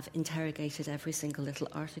have interrogated every single little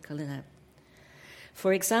article in it.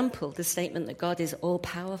 For example, the statement that God is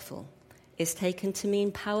all-powerful is taken to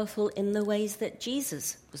mean powerful in the ways that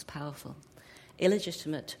Jesus was powerful.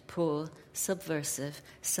 Illegitimate, poor, subversive,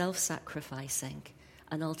 self-sacrificing,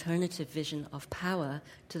 an alternative vision of power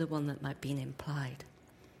to the one that might be implied.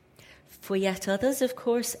 For yet others, of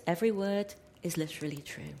course, every word is literally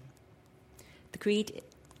true. The creed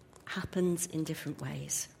happens in different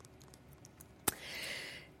ways.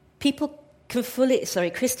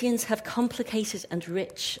 Christians have complicated and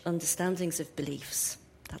rich understandings of beliefs.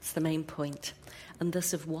 That's the main point, and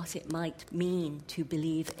thus of what it might mean to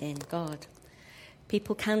believe in God.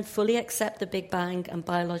 People can fully accept the Big Bang and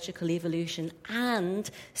biological evolution and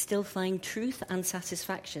still find truth and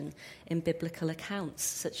satisfaction in biblical accounts,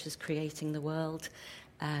 such as creating the world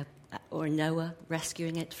or Noah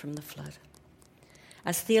rescuing it from the flood.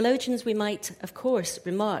 As theologians, we might, of course,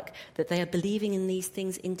 remark that they are believing in these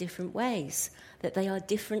things in different ways, that they are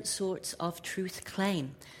different sorts of truth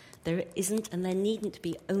claim. There isn't and there needn't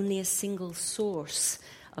be only a single source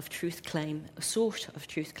of truth claim, a sort of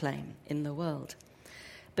truth claim in the world.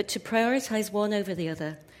 But to prioritize one over the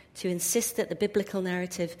other, to insist that the biblical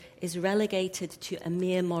narrative is relegated to a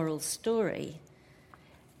mere moral story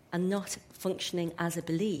and not functioning as a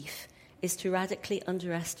belief, is to radically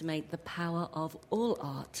underestimate the power of all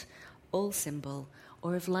art, all symbol,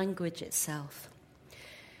 or of language itself.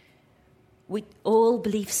 All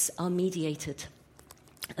beliefs are mediated,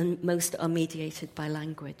 and most are mediated by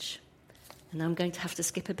language. And I'm going to have to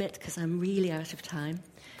skip a bit because I'm really out of time.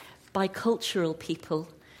 Bicultural people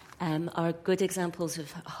are good examples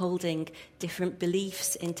of holding different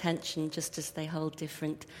beliefs in tension, just as they hold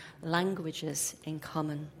different languages in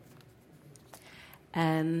common.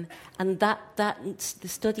 And that the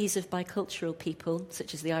studies of bicultural people,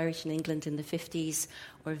 such as the Irish in England in the 50s,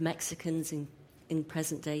 or of Mexicans in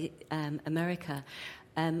present-day America,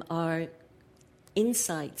 are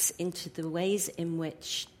insights into the ways in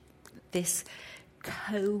which this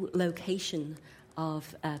co-location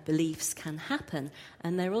of beliefs can happen.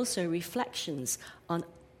 And they're also reflections on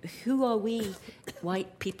who are we,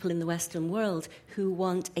 white people in the Western world, who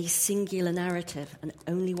want a singular narrative and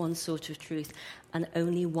only one sort of truth and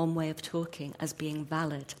only one way of talking as being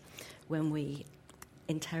valid when we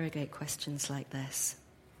interrogate questions like this.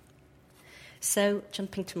 So,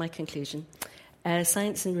 jumping to my conclusion,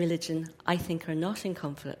 science and religion, I think, are not in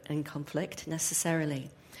conflict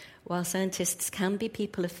necessarily. While scientists can be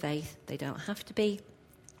people of faith, they don't have to be.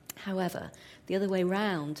 However, the other way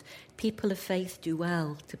round, people of faith do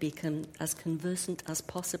well to become as conversant as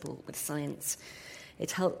possible with science.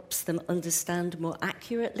 It helps them understand more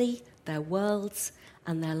accurately their worlds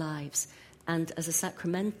and their lives. And as a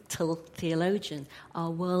sacramental theologian,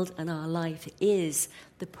 our world and our life is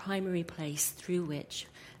the primary place through which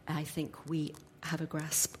I think we have a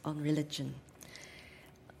grasp on religion.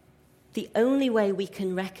 The only way we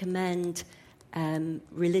can recommend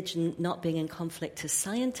religion not being in conflict to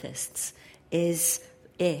scientists is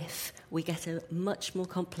if we get a much more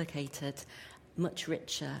complicated, much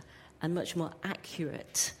richer, and much more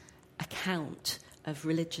accurate account of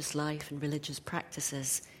religious life and religious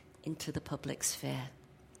practices into the public sphere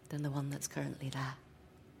than the one that's currently there.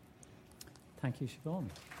 Thank you, Siobhan.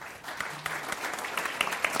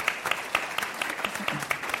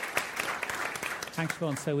 Thanks,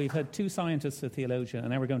 Siobhan. So we've had two scientists, a theologian,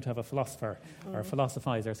 and now we're going to have a philosopher or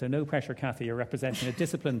philosophizer. So no pressure, Kathy. You're representing a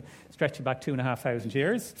discipline stretching back 2,500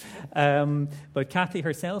 years. But Kathy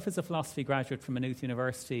herself is a philosophy graduate from Maynooth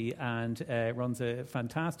University and runs a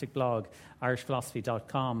fantastic blog,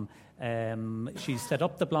 irishphilosophy.com. She set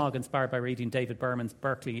up the blog inspired by reading David Berman's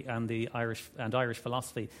Berkeley and Irish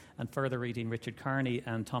Philosophy, and further reading Richard Carney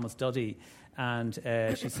and Thomas Duddy. And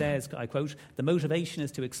she says, I quote, "The motivation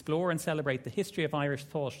is to explore and celebrate the history of Irish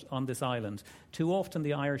thought on this island. Too often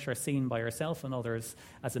the Irish are seen by herself and others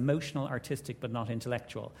as emotional, artistic, but not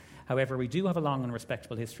intellectual. However, we do have a long and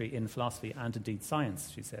respectable history in philosophy and indeed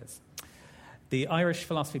science," she says. The Irish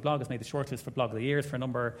Philosophy blog has made the shortlist for Blog of the Years for a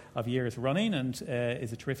number of years running, and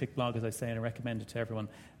is a terrific blog, as I say, and I recommend it to everyone.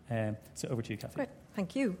 So over to you, Kathy. Great,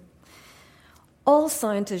 thank you. "All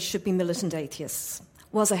scientists should be militant atheists,"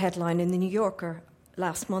 was a headline in The New Yorker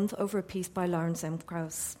last month over a piece by Lawrence M.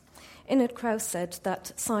 Krauss. In it, Krauss said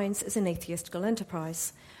that science is an atheistical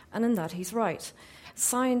enterprise, and in that he's right.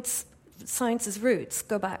 Science's roots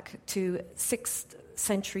go back to 6th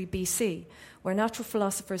century BC, where natural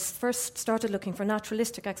philosophers first started looking for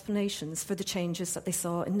naturalistic explanations for the changes that they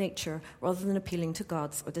saw in nature rather than appealing to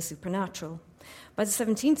gods or the supernatural. By the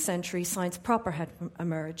 17th century, science proper had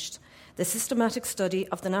emerged, the systematic study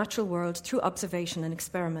of the natural world through observation and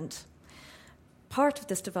experiment. Part of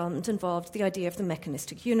this development involved the idea of the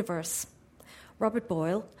mechanistic universe. Robert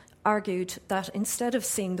Boyle argued that instead of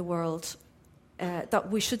seeing the world,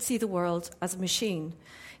 that we should see the world as a machine.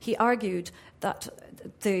 He argued that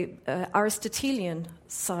the Aristotelian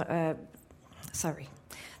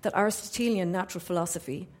natural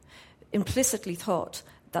philosophy implicitly thought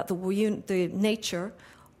that the nature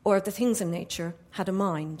or the things in nature had a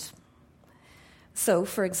mind. So,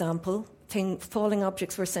 for example, falling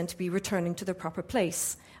objects were said to be returning to their proper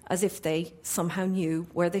place, as if they somehow knew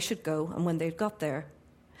where they should go and when they'd got there.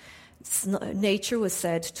 Nature was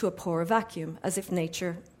said to abhor a vacuum, as if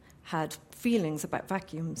nature had feelings about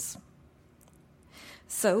vacuums.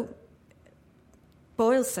 So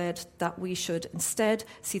Boyle said that we should instead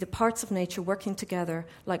see the parts of nature working together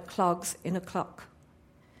like clogs in a clock.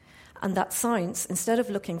 And that science, instead of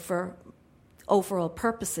looking for overall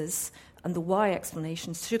purposes and the why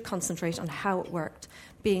explanations, should concentrate on how it worked,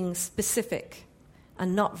 being specific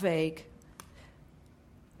and not vague.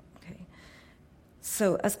 Okay.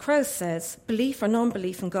 So, as Krauss says, belief or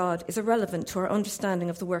non-belief in God is irrelevant to our understanding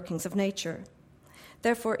of the workings of nature.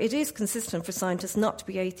 Therefore, it is consistent for scientists not to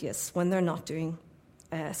be atheists when they're not doing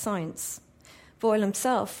science. Boyle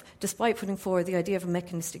himself, despite putting forward the idea of a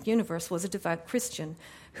mechanistic universe, was a devout Christian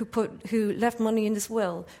who left money in his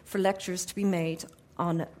will for lectures to be made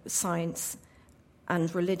on science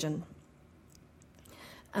and religion.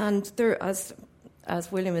 And there, as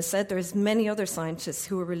William has said, there's many other scientists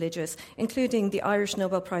who are religious, including the Irish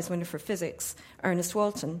Nobel Prize winner for physics, Ernest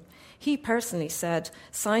Walton. He personally said,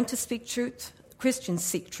 "Scientists speak truth, Christians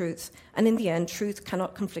seek truth, and in the end, truth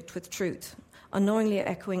cannot conflict with truth," unknowingly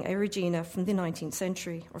echoing a Regina from the 19th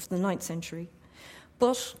century, or from the 9th century.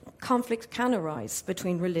 But conflict can arise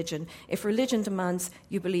between religion if religion demands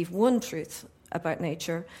you believe one truth about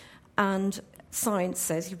nature and science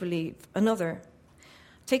says you believe another.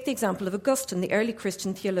 Take the example of Augustine, the early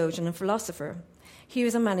Christian theologian and philosopher. He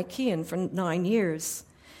was a Manichaean for 9 years,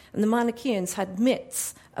 and the Manichaeans had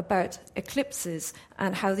myths about eclipses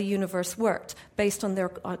and how the universe worked based on their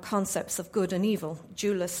concepts of good and evil,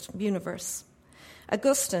 dualist universe.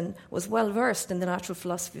 Augustine was well versed in the natural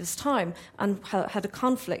philosophy of his time and had a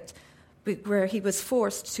conflict where he was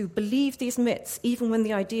forced to believe these myths even when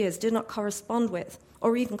the ideas did not correspond with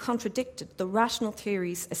or even contradicted the rational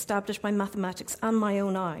theories established by mathematics and my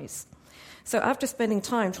own eyes. So after spending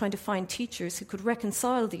time trying to find teachers who could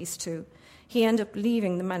reconcile these two, he ended up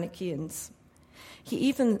leaving the Manichaeans. He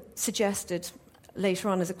even suggested later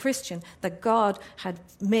on as a Christian that God had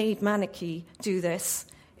made Manichae do this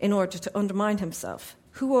in order to undermine himself.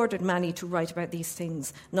 Who ordered Mani to write about these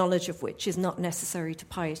things, knowledge of which is not necessary to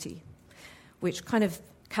piety? Which kind of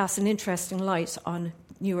casts an interesting light on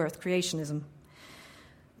New Earth creationism.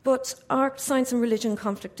 But are science and religion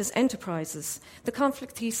conflict as enterprises? The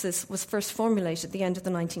conflict thesis was first formulated at the end of the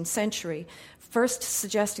 19th century, first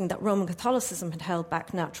suggesting that Roman Catholicism had held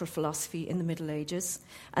back natural philosophy in the Middle Ages,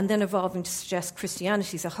 and then evolving to suggest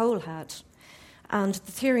Christianity as a whole had. And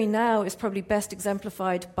the theory now is probably best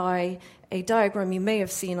exemplified by a diagram you may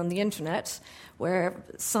have seen on the internet, where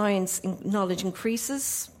science knowledge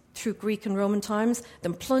increases through Greek and Roman times,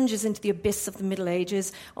 then plunges into the abyss of the Middle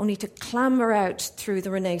Ages, only to clamber out through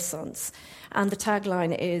the Renaissance. And the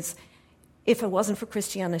tagline is, if it wasn't for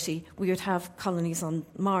Christianity, we would have colonies on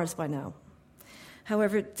Mars by now.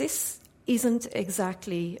 However, this isn't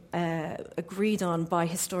exactly agreed on by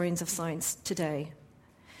historians of science today.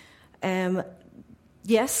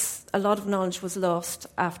 Yes, a lot of knowledge was lost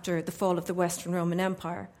after the fall of the Western Roman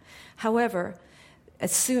Empire. However,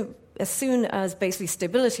 as soon as basically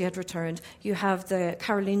stability had returned, you have the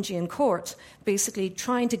Carolingian court basically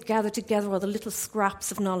trying to gather together all the little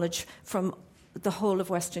scraps of knowledge from the whole of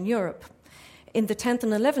Western Europe. In the 10th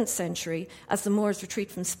and 11th century, as the Moors retreat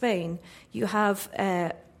from Spain, you have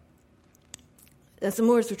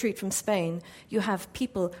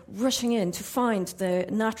people rushing in to find the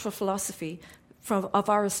natural philosophy of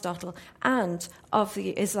Aristotle and of the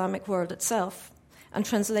Islamic world itself and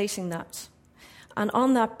translating that. And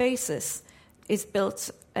on that basis is built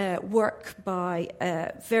work by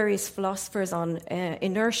various philosophers on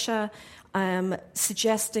inertia,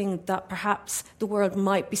 suggesting that perhaps the world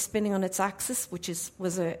might be spinning on its axis, which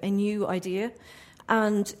was a new idea,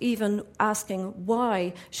 and even asking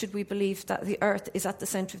why should we believe that the Earth is at the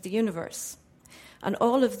centre of the universe. And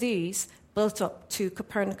all of these built up to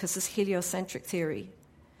Copernicus's heliocentric theory.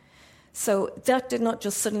 So that did not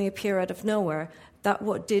just suddenly appear out of nowhere. That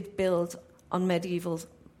what did build on medieval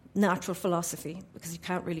natural philosophy, because you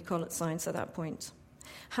can't really call it science at that point.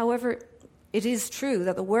 However, it is true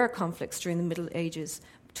that there were conflicts during the Middle Ages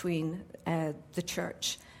between the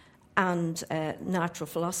Church and natural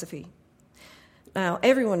philosophy. Now,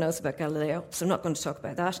 everyone knows about Galileo, so I'm not going to talk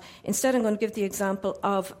about that. Instead, I'm going to give the example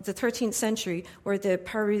of the 13th century, where the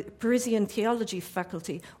Parisian theology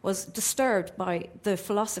faculty was disturbed by the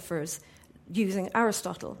philosophers using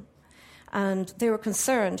Aristotle. And they were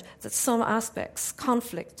concerned that some aspects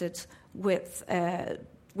conflicted with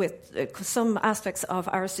some aspects of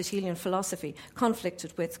Aristotelian philosophy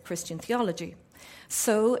conflicted with Christian theology.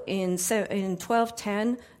 So in 1210,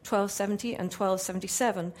 1270, and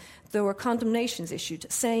 1277, there were condemnations issued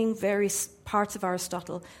saying various parts of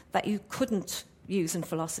Aristotle that you couldn't use in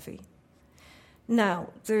philosophy.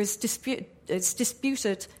 Now, it's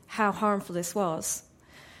disputed how harmful this was.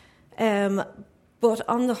 But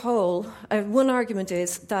on the whole, one argument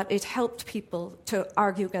is that it helped people to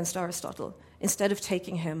argue against Aristotle instead of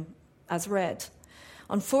taking him as read.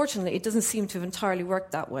 Unfortunately, it doesn't seem to have entirely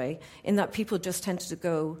worked that way, in that people just tended to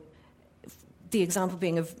go, the example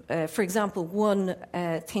being, for example, one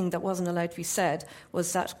thing that wasn't allowed to be said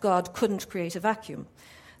was that God couldn't create a vacuum.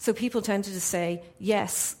 So people tended to say,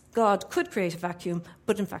 yes, God could create a vacuum,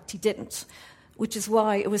 but in fact he didn't, which is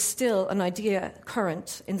why it was still an idea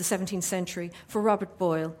current in the 17th century for Robert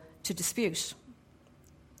Boyle to dispute.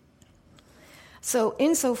 So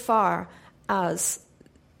insofar as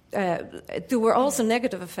there were also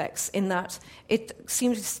negative effects in that it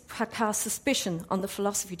seemed to cast suspicion on the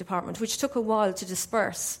philosophy department, which took a while to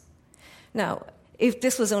disperse. Now, if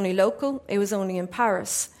this was only local, it was only in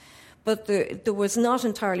Paris, but there was not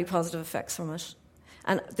entirely positive effects from it.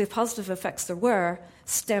 And the positive effects there were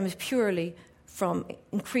stemmed purely from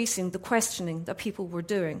increasing the questioning that people were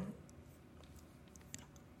doing.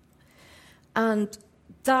 And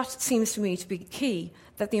that seems to me to be key,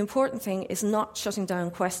 that the important thing is not shutting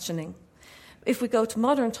down questioning. If we go to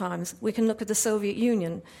modern times, we can look at the Soviet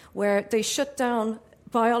Union, where they shut down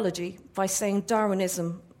biology by saying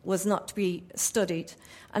Darwinism was not to be studied,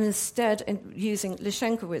 and instead using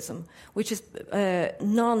Lysenkoism, which is a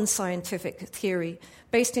non-scientific theory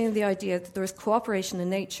based on the idea that there is cooperation in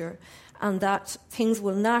nature and that things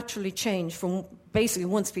will naturally change from basically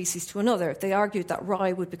one species to another. They argued that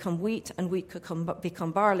rye would become wheat and wheat could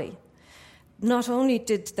become barley. Not only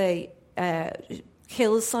did they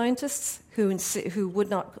kill scientists who would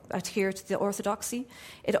not adhere to the orthodoxy,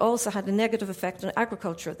 it also had a negative effect on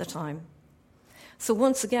agriculture at the time. So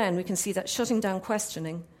once again, we can see that shutting down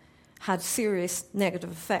questioning had serious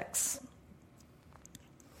negative effects.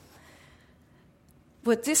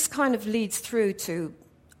 But this kind of leads through to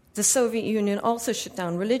the Soviet Union also shut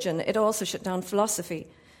down religion. It also shut down philosophy.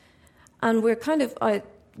 And we're kind of,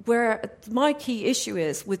 where my key issue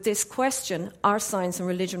is with this question, are science and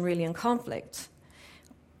religion really in conflict?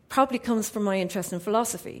 Probably comes from my interest in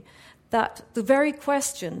philosophy, that the very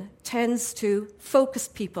question tends to focus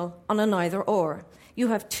people on an either-or. You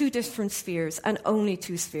have two different spheres, and only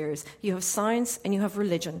two spheres. You have science and you have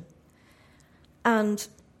religion. And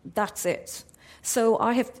that's it. So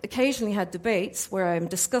I have occasionally had debates where I'm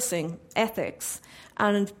discussing ethics,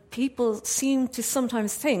 and people seem to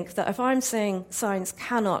sometimes think that if I'm saying science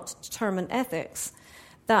cannot determine ethics,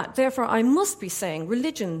 that therefore I must be saying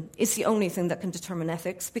religion is the only thing that can determine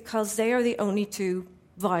ethics because they are the only two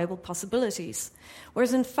viable possibilities.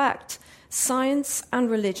 Whereas in fact, science and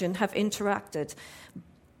religion have interacted.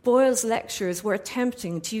 Boyle's lectures were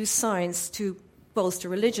attempting to use science to bolster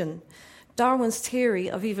religion. Darwin's theory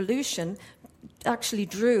of evolution actually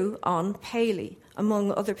drew on Paley,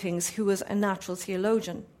 among other things, who was a natural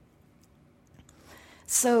theologian.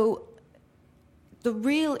 So the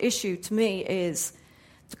real issue to me is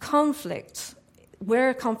the conflict. Where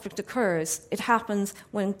a conflict occurs, it happens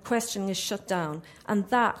when questioning is shut down, and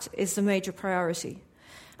that is the major priority.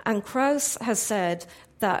 And Krauss has said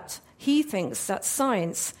that he thinks that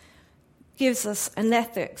science gives us an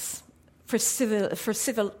ethics for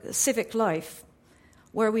civic life,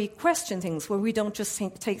 where we question things, where we don't just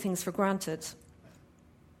take things for granted.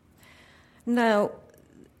 Now,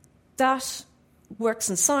 that works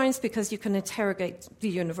in science because you can interrogate the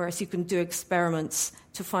universe, you can do experiments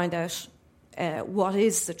to find out what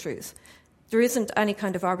is the truth. There isn't any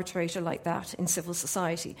kind of arbitrator like that in civil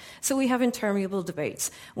society. So we have interminable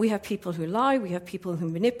debates. We have people who lie, we have people who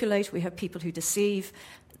manipulate, we have people who deceive.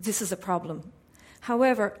 This is a problem.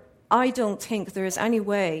 However, I don't think there is any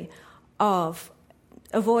way of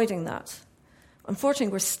avoiding that.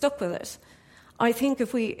 Unfortunately, we're stuck with it. I think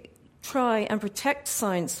if we try and protect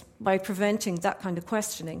science by preventing that kind of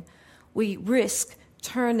questioning, we risk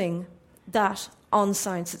turning that on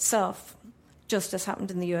science itself, just as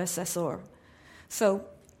happened in the USSR. So,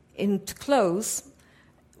 to close,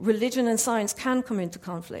 religion and science can come into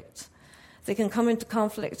conflict. They can come into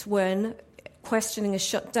conflict when questioning is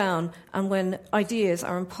shut down and when ideas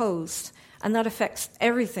are imposed. And that affects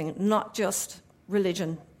everything, not just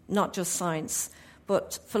religion, not just science,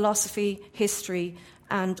 but philosophy, history,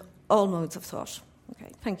 and all modes of thought.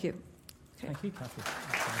 Okay, thank you. Okay. Thank you, Kathy.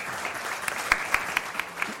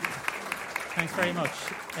 Thanks very much.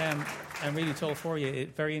 And really to all four of you,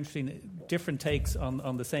 very interesting, different takes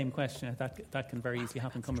on the same question. That can very easily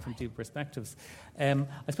happen coming from two perspectives. I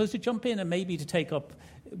suppose to jump in and maybe to take up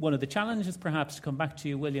one of the challenges, perhaps, to come back to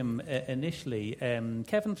you, William, initially.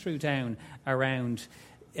 Kevin threw down around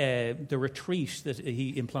the retreat that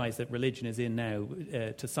he implies that religion is in now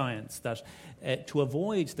to science, that to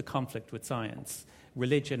avoid the conflict with science,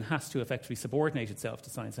 religion has to effectively subordinate itself to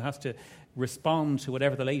science. It has to respond to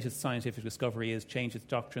whatever the latest scientific discovery is, change its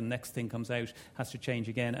doctrine, next thing comes out, has to change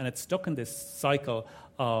again. And it's stuck in this cycle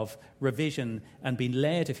of revision and being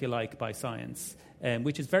led, if you like, by science,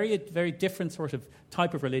 which is very different sort of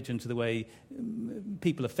type of religion to the way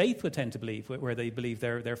people of faith would tend to believe, where they believe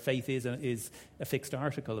their faith is a fixed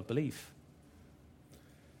article of belief.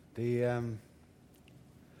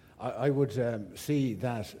 I would see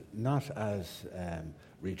that not as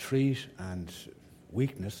retreat and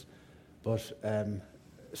weakness, but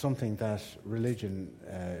something that religion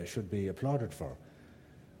should be applauded for.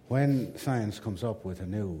 When science comes up with a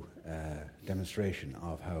new demonstration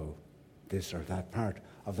of how this or that part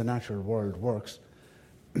of the natural world works,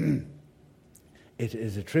 it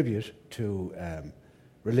is a tribute to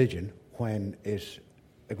religion when it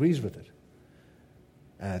agrees with it.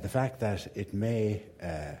 The fact that it may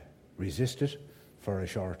resist it for a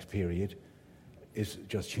short period is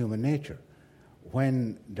just human nature.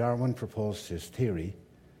 When Darwin proposed his theory,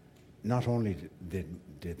 not only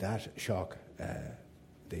did that shock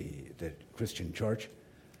the Christian church,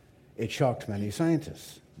 it shocked many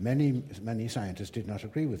scientists. Many scientists did not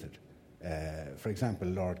agree with it. For example,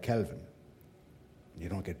 Lord Kelvin. You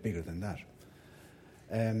don't get bigger than that.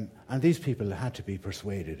 And these people had to be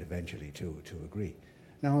persuaded eventually to agree.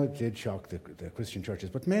 Now, it did shock the Christian churches,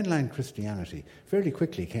 but mainline Christianity fairly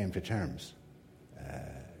quickly came to terms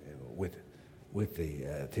with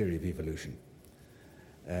the theory of evolution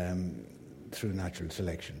through natural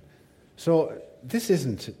selection. So this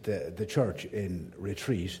isn't the church in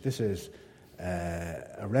retreat. This is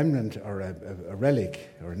a remnant or a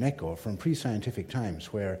relic or an echo from pre-scientific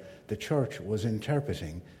times where the church was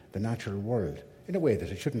interpreting the natural world in a way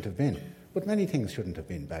that it shouldn't have been. But many things shouldn't have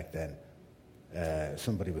been back then.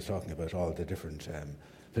 Somebody was talking about all the different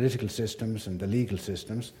political systems and the legal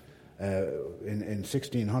systems. In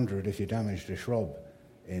 1600, if you damaged a shrub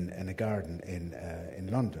in a garden in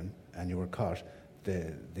London and you were caught,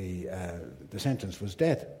 the sentence was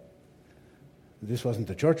death. This wasn't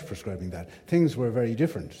the church prescribing that. Things were very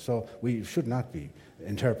different. So we should not be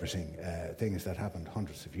interpreting things that happened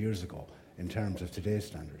hundreds of years ago in terms of today's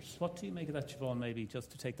standards. What do you make of that, Siobhan, maybe, just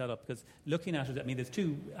to take that up? Because looking at it, I mean, there's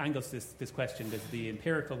two angles to this question. There's the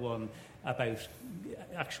empirical one about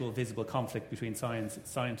actual visible conflict between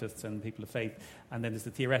scientists and people of faith, and then there's the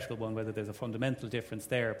theoretical one, whether there's a fundamental difference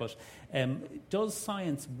there. But does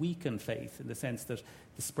science weaken faith in the sense that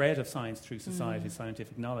the spread of science through society,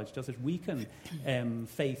 scientific knowledge, does it weaken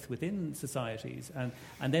faith within societies?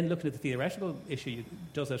 And then looking at the theoretical issue,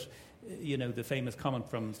 does it, the famous comment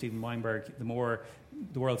from Stephen Weinberg, the more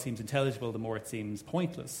the world seems intelligible, the more it seems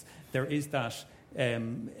pointless. There is that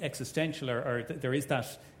existential, or there is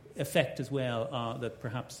that effect as well that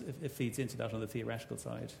perhaps it feeds into that on the theoretical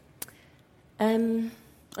side. Well,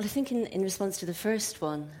 I think in response to the first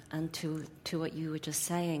one and to what you were just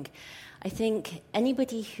saying, I think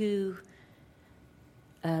anybody who...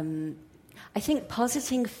 I think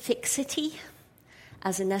positing fixity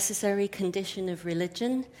as a necessary condition of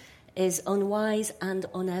religion is unwise and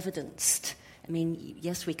unevidenced. I mean,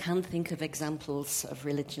 yes, we can think of examples of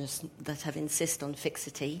religions that have insist on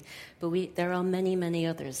fixity, but there are many, many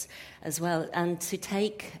others as well. And to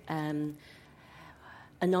take a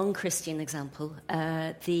non-Christian example,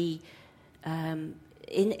 in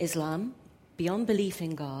Islam, beyond belief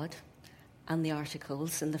in God and the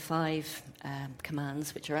articles and the 5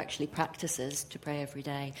 commands, which are actually practices to pray every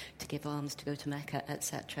day, to give alms, to go to Mecca,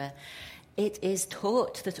 etc., it is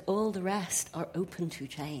taught that all the rest are open to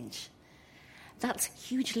change. That's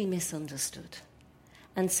hugely misunderstood.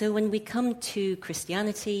 And so when we come to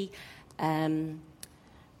Christianity, I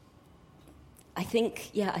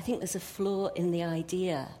think there's a flaw in the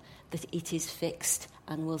idea that it is fixed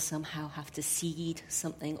and will somehow have to cede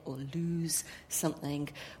something or lose something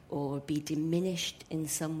or be diminished in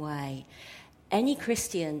some way. Any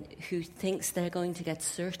Christian who thinks they're going to get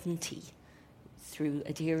certainty through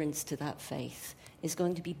adherence to that faith is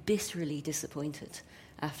going to be bitterly disappointed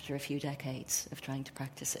after a few decades of trying to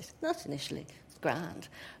practice it. Not initially, it's grand,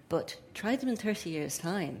 but try them in 30 years'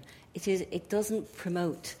 time. It doesn't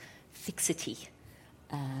promote fixity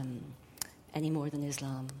any more than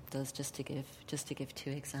Islam does, just to give 2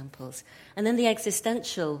 examples. And then the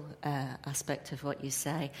existential aspect of what you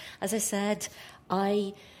say. As I said,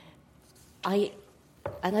 and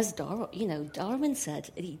as Darwin said,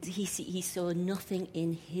 he saw nothing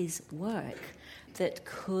in his work that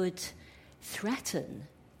could threaten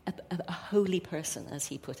a holy person, as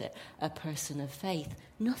he put it, a person of faith.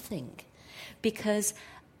 Nothing. Because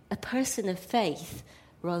a person of faith,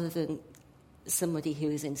 rather than somebody who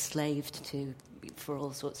is enslaved to for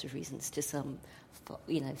all sorts of reasons, to some,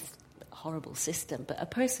 horrible system. But a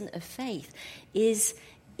person of faith is,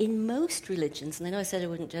 in most religions, and I know I said I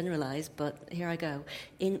wouldn't generalize, but here I go,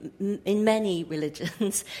 in many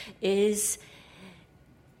religions, is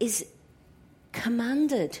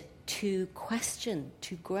commanded to question,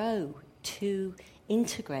 to grow, to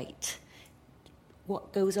integrate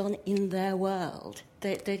what goes on in their world.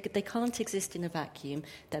 They can't exist in a vacuum.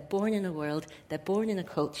 They're born in a world. They're born in a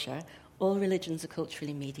culture. All religions are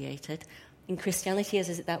culturally mediated. In Christianity,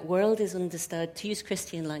 as that world is understood, to use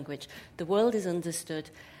Christian language, the world is understood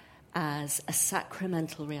as a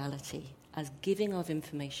sacramental reality, as giving of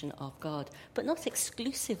information of God, but not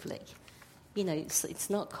exclusively. It's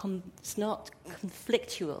not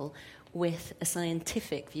conflictual with a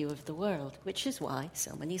scientific view of the world, which is why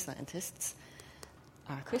so many scientists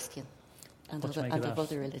are Christian and of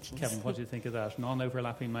other religions. Kevin, what do you think of that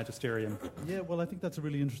non-overlapping magisterium? Yeah, well, I think that's a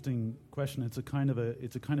really interesting question. It's a kind of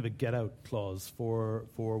a get-out clause for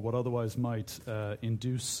what otherwise might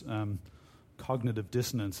induce cognitive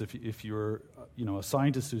dissonance. If you're a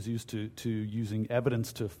scientist who's used to using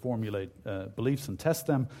evidence to formulate beliefs and test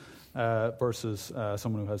them, versus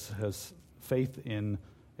someone who has faith in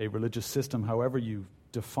a religious system, however you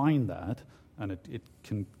define that, and it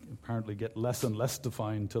can apparently get less and less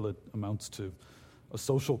defined till it amounts to a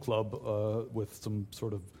social club with some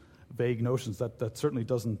sort of vague notions. That certainly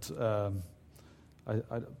doesn't.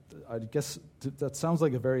 I guess that sounds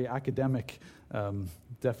like a very academic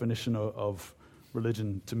definition of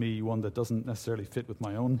religion to me, one that doesn't necessarily fit with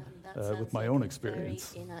my own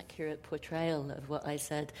experience. Very inaccurate portrayal of what I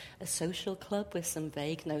said: a social club with some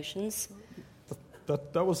vague notions.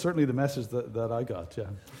 That was certainly the message that I got, yeah.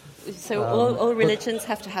 So all religions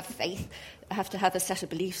have to have faith, have to have a set of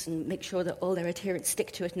beliefs and make sure that all their adherents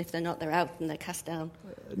stick to it, and if they're not, they're out and they're cast down.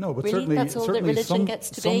 No, but really? certainly... That's all that religion gets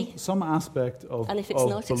to be? Some aspect of And if it's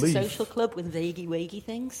not, belief, it's a social club with vaguey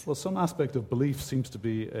things? Well, some aspect of belief seems to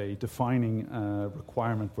be a defining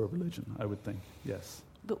requirement for religion, I would think, yes.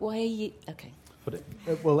 But why are you... Okay. But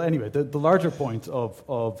anyway, the larger point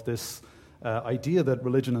of this... idea that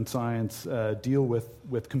religion and science deal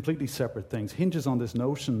with completely separate things hinges on this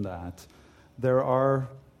notion that there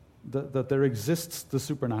exists the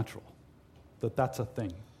supernatural, that's a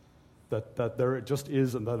thing, that there just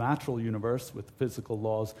is the natural universe with physical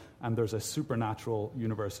laws, and there's a supernatural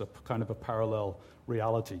universe, a kind of a parallel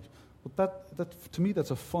reality. But that to me, that's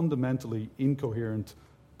a fundamentally incoherent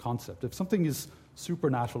concept. If something is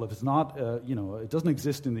supernatural, if it's not, it doesn't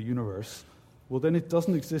exist in the universe, well, then it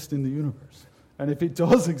doesn't exist in the universe. And if it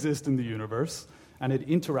does exist in the universe, and it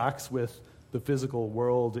interacts with the physical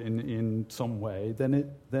world in some way,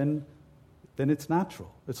 then it's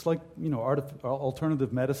natural. It's like,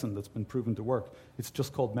 alternative medicine that's been proven to work. It's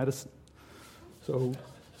just called medicine. So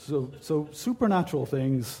supernatural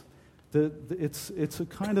things, it's a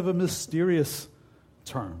kind of a mysterious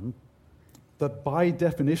term that by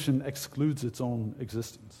definition excludes its own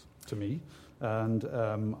existence, to me. And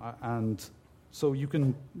so you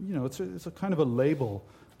can, it's a kind of a label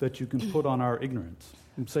that you can put on our ignorance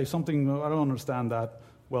and say something, I don't understand that,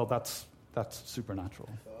 well, that's supernatural.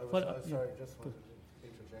 Sorry, just wanted an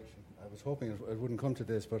interjection. I was hoping it wouldn't come to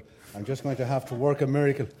this, but I'm just going to have to work a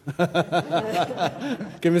miracle.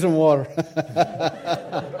 Give me some water.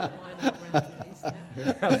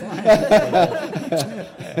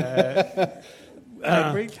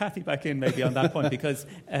 Bring Kathy back in maybe on that point, because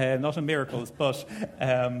not on miracles, but...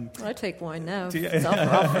 I take wine now.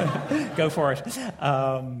 Go for it.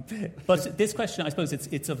 But this question, I suppose,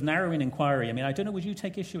 it's of narrowing inquiry. I mean, I don't know, would you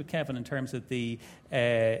take issue with Kevin in terms of the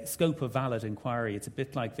scope of valid inquiry? It's a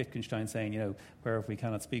bit like Wittgenstein saying, where if we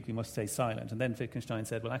cannot speak, we must stay silent. And then Wittgenstein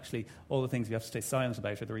said, well, actually, all the things we have to stay silent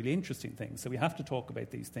about are the really interesting things. So we have to talk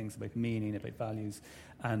about these things, about meaning, about values,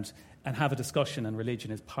 and have a discussion, and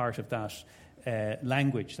religion is part of that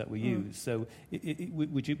language that we use. So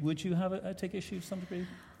would you have take issue to some degree?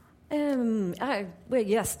 Well,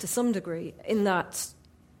 yes, to some degree, in that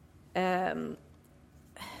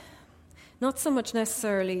not so much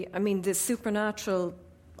necessarily, I mean, the supernatural,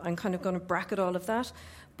 I'm kind of going to bracket all of that,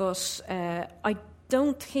 but I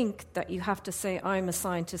don't think that you have to say, I'm a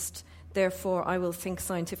scientist, therefore I will think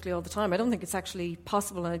scientifically all the time. I don't think it's actually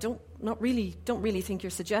possible, and I don't really think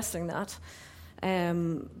you're suggesting that.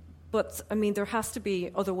 But, I mean, there has to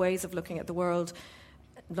be other ways of looking at the world.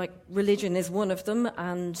 Like, religion is one of them,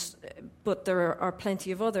 but there are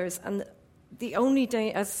plenty of others. And the only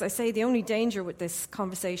danger with this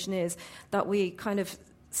conversation is that we kind of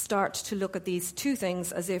start to look at these two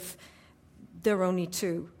things as if they're only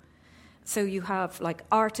two. So you have, like,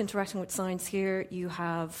 art interacting with science here. You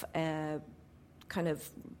have kind of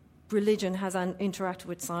religion has interacted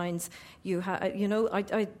with science.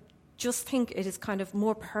 I just think it is kind of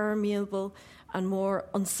more permeable and more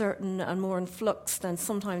uncertain and more in flux than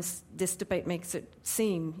sometimes this debate makes it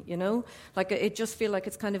seem, Like, it just feel like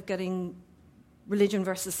it's kind of getting religion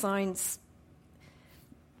versus science,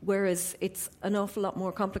 whereas it's an awful lot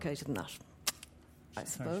more complicated than that, I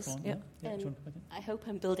suppose. Yeah. I hope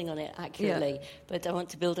I'm building on it accurately, but I want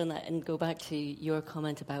to build on that and go back to your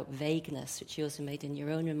comment about vagueness, which you also made in your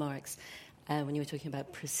own remarks when you were talking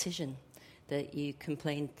about precision, that you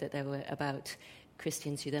complained that there were about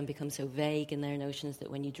Christians who then become so vague in their notions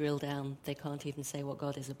that when you drill down, they can't even say what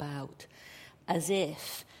God is about. As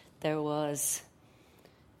if there was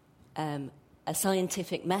a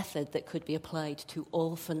scientific method that could be applied to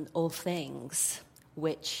all things,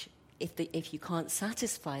 which, if you can't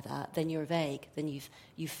satisfy that, then you're vague, then you've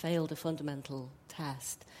failed a fundamental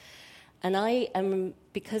test. And I am,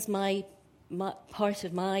 because my part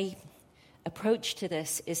of my approach to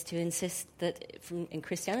this is to insist that in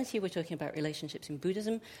Christianity we're talking about relationships. In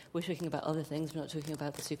Buddhism we're talking about other things. We're not talking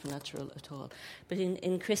about the supernatural at all. But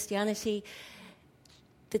in Christianity,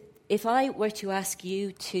 if I were to ask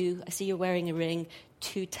you to, I see you're wearing a ring,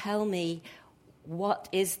 to tell me what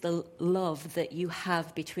is the love that you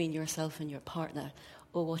have between yourself and your partner,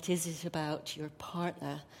 or what is it about your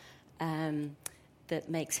partner that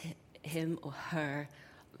makes him or her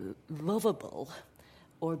lovable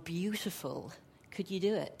or beautiful, could you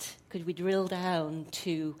do it? Could we drill down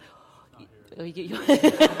to...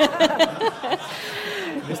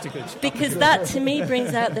 Because that, to me,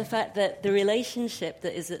 brings out the fact that the relationship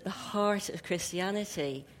that is at the heart of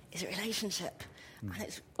Christianity is a relationship. And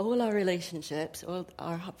it's all our relationships,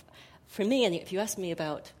 for me, and if you ask me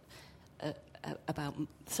about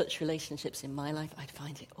such relationships in my life, I'd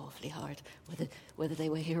find it awfully hard, whether they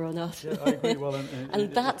were here or not. Yeah, I agree. Well,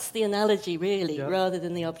 and that's the analogy, really, rather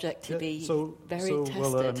than the object to be very tested.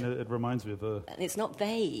 Well, it reminds me of a... And it's not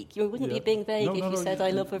vague. You wouldn't be being vague if you said,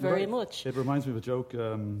 I love her very much. It reminds me of a joke,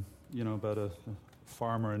 about a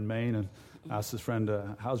farmer in Maine, and asks his friend,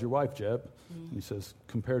 how's your wife, Jeb? And he says,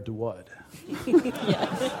 compared to what?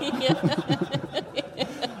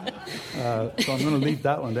 So I'm going to leave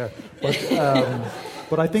that one there.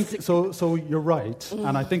 But I think, so you're right.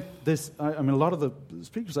 And I think a lot of the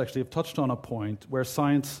speakers actually have touched on a point where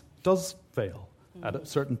science does fail at a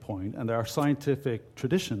certain point, and our scientific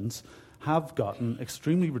traditions have gotten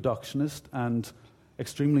extremely reductionist and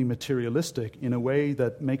extremely materialistic in a way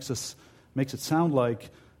that makes it sound like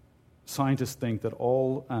scientists think that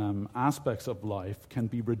all aspects of life can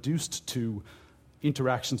be reduced to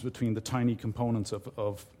interactions between the tiny components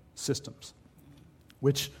of systems,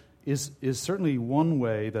 which is certainly one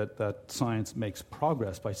way that science makes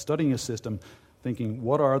progress, by studying a system, thinking,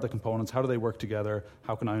 what are the components, how do they work together,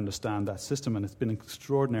 how can I understand that system? And it's been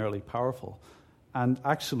extraordinarily powerful. And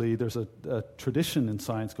actually, there's a tradition in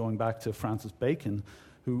science going back to Francis Bacon,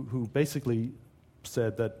 who basically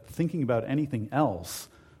said that thinking about anything else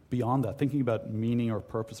beyond that, thinking about meaning or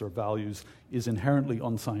purpose or values, is inherently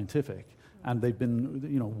unscientific. And they've been,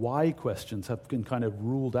 why questions have been kind of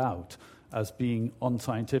ruled out as being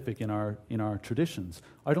unscientific in our traditions.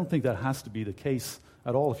 I don't think that has to be the case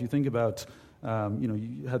at all. If you think about,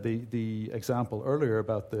 you had the example earlier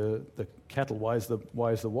about the kettle. Why is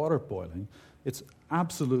the water boiling? It's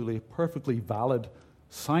absolutely a perfectly valid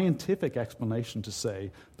scientific explanation to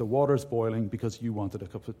say the water's boiling because you wanted a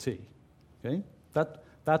cup of tea. Okay,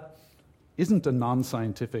 that isn't a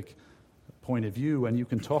non-scientific point of view, and you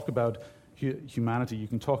can talk about humanity. You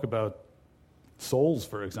can talk about souls,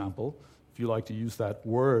 for example, if you like to use that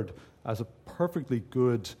word, as a perfectly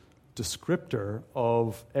good descriptor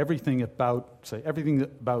of everything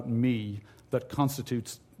about me that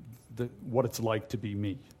constitutes what it's like to be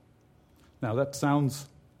me. Now, that sounds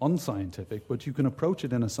unscientific, but you can approach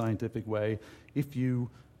it in a scientific way if you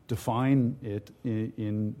define it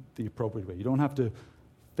in the appropriate way. You don't have to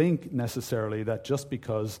think necessarily that just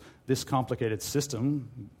because this complicated system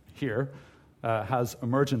here has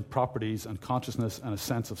emergent properties and consciousness and a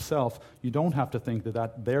sense of self, you don't have to think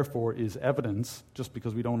that therefore is evidence, just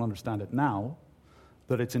because we don't understand it now,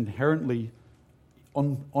 that it's inherently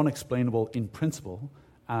unexplainable in principle,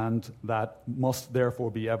 and that must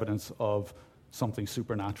therefore be evidence of something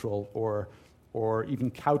supernatural or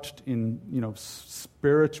even couched in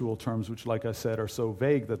spiritual terms, which, like I said, are so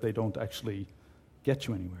vague that they don't actually get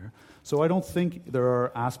you anywhere. So I don't think there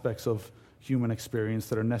are aspects of human experience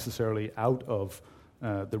that are necessarily out of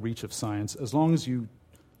the reach of science, as long as you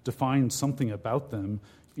define something about them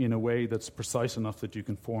in a way that's precise enough that you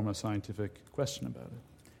can form a scientific question about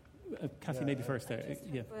it. Kathy, maybe first there.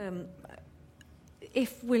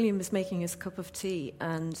 if William is making his cup of tea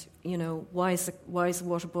and, why is the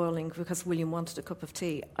water boiling? Because William wanted a cup of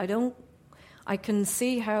tea. I can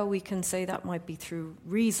see how we can say that might be through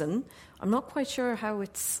reason. I'm not quite sure how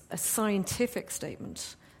it's a scientific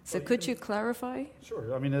statement. So could you clarify?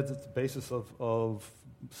 Sure. I mean, it's the basis of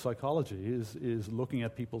psychology is looking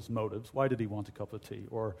at people's motives. Why did he want a cup of tea?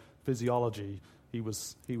 Or physiology, he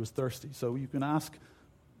was thirsty. So you can ask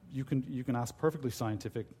perfectly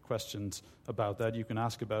scientific questions about that. You can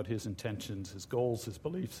ask about his intentions, his goals, his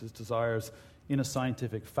beliefs, his desires in a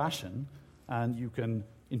scientific fashion, and you can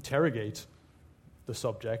interrogate the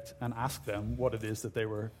subject and ask them what it is that they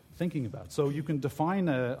were thinking about. So you can define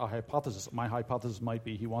a hypothesis. My hypothesis might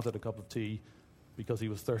be he wanted a cup of tea because he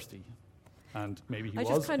was thirsty. And maybe he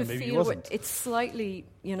was, and maybe he wasn't. I just kind of feel it's slightly,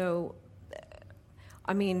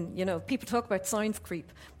 people talk about science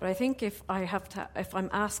creep, but I think if I'm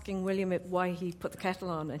asking William why he put the kettle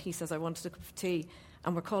on and he says, I wanted a cup of tea,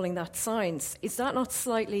 and we're calling that science, is that not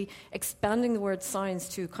slightly expanding the word science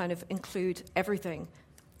to kind of include everything?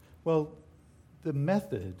 Well, the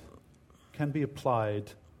method can be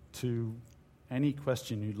applied to any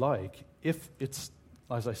question you like if it's,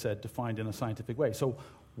 as I said, defined in a scientific way. So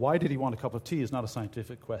why did he want a cup of tea is not a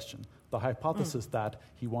scientific question. The hypothesis that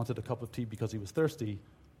he wanted a cup of tea because he was thirsty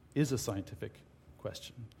is a scientific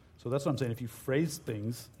question. So that's what I'm saying. If you phrase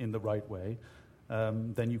things in the right way,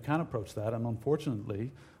 then you can approach that. And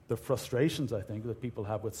unfortunately, the frustrations, I think, that people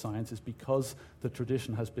have with science is because the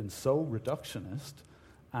tradition has been so reductionist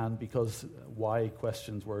and because why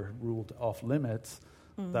questions were ruled off limits,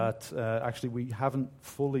 that actually we haven't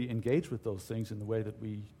fully engaged with those things in the way that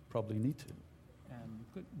we probably need to.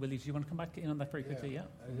 Good. Willie, do you want to come back in on that very quickly? Yeah.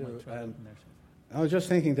 I was just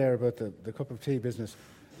thinking there about the cup of tea business.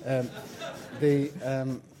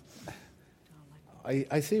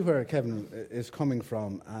 I see where Kevin is coming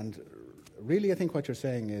from, and really I think what you're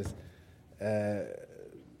saying is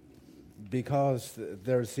because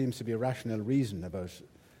there seems to be a rational reason about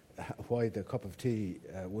why the cup of tea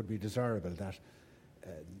would be desirable,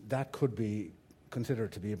 that could be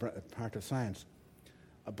considered to be a part of science.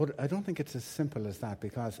 But I don't think it's as simple as that,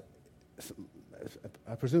 because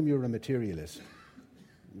I presume you're a materialist.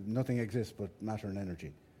 Nothing exists but matter and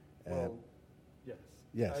energy. Well, yes.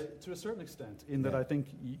 Yes. To a certain extent, in that I think,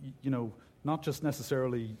 not just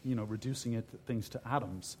necessarily, reducing things to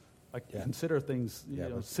atoms. I consider things,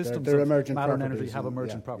 systems they're of emergent matter and energy properties have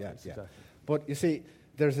emergent properties. Yeah. Exactly. But you see,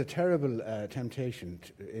 there's a terrible temptation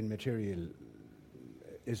in materialism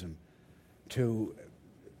to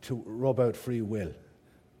rub out free will.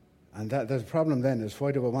 And the problem then is,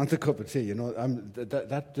 why do I want a cup of tea?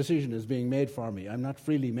 That decision is being made for me. I'm not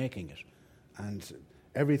freely making it. And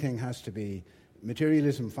everything has to be...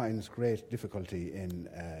 Materialism finds great difficulty in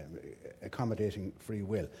accommodating free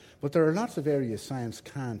will. But there are lots of areas science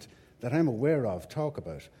can't, that I'm aware of, talk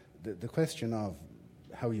about. The question of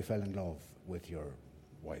how you fell in love with your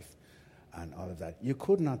wife and all of that. You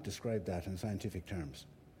could not describe that in scientific terms.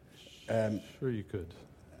 Sure you could.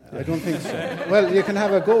 I don't think so. Well, you can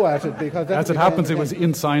have a go at it, because... As it happens, it was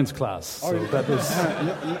in science class, so that was...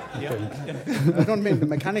 I don't mean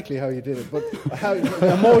mechanically how you did it, but how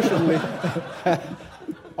emotionally...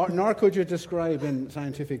 nor could you describe in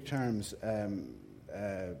scientific terms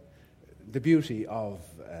the beauty of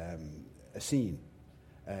a scene.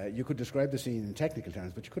 You could describe the scene in technical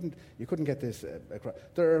terms, but you couldn't get this across.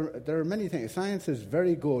 There are many things. Science is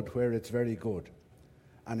very good where it's very good,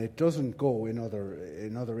 and it doesn't go in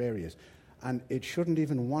other areas. And it shouldn't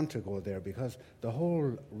even want to go there, because the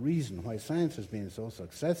whole reason why science has been so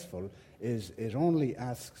successful is it only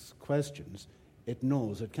asks questions it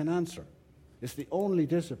knows it can answer. It's the only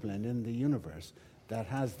discipline in the universe that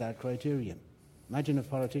has that criterion. Imagine if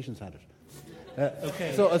politicians had it.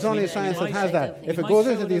 So it's only science that has that. If it goes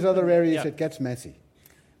into these other areas, it gets messy.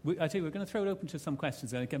 I tell you, we're going to throw it open to some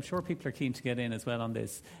questions. I'm sure people are keen to get in as well on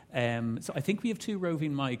this. So I think we have 2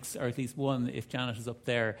 roving mics, or at least one if Janet is up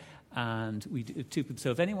there, and we do 2 people. So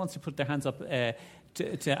if anyone wants to put their hands up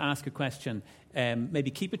to ask a question, maybe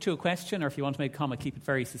keep it to a question, or if you want to make a comment, keep it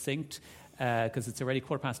very succinct, because it's already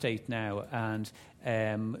 8:15 now, and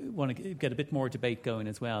want to get a bit more debate going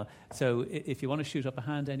as well. So if you want to shoot up a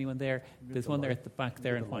hand, anyone there? There's one there at the back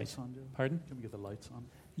there in white. Pardon? Can we get the lights on?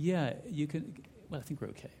 Yeah, you can... Well, I think we're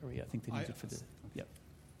okay. I think they need it for the...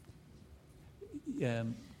 Yeah.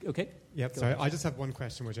 Okay? Yep, sorry. I just have one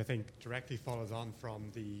question which I think directly follows on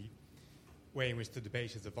from the way in which the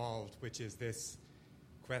debate has evolved, which is this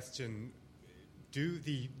question: do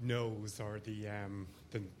the no's, or the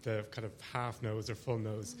kind of half no's or full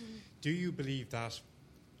no's, do you believe that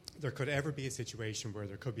there could ever be a situation where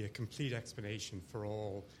there could be a complete explanation for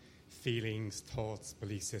all feelings, thoughts,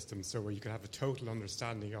 belief systems, so where you could have a total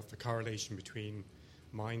understanding of the correlation between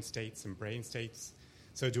mind states and brain states.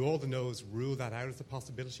 So do all the no's rule that out as a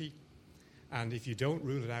possibility? And if you don't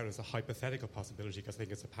rule it out as a hypothetical possibility, because I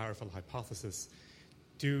think it's a powerful hypothesis,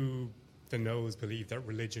 do the no's believe that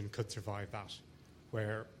religion could survive that,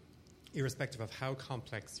 where irrespective of how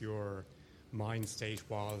complex your mind state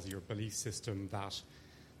was, your belief system, that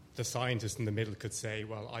the scientist in the middle could say,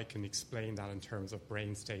 well, I can explain that in terms of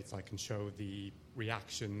brain states, I can show the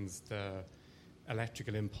reactions, the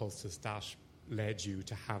electrical impulses that led you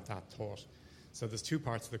to have that thought. So there's two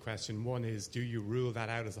parts of the question. One is, do you rule that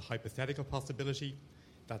out as a hypothetical possibility,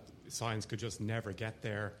 that science could just never get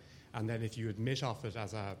there? And then if you admit of it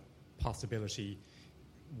as a possibility,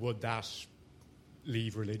 would that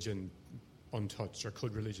leave religion untouched, or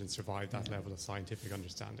could religion survive that level of scientific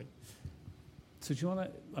understanding? So do you want to,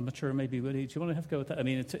 I'm not sure, maybe, Willie, do you want to have a go at that? I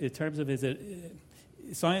mean, in terms of, is it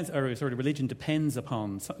science or sort of religion depends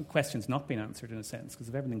upon questions not being answered in a sense, because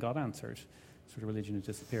if everything got answered, sort of religion would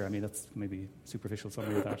disappear. I mean, that's maybe a superficial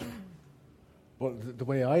summary of that. Well, the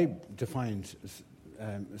way I defined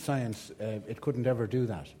science, it couldn't ever do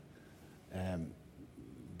that,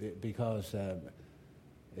 because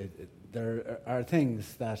there are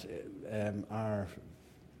things that are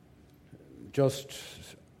just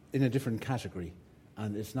in a different category,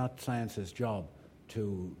 and it's not science's job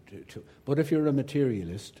to. But if you're a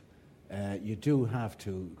materialist, you do have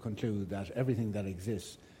to conclude that everything that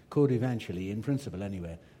exists could eventually, in principle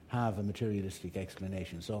anyway, have a materialistic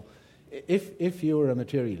explanation. So if you're a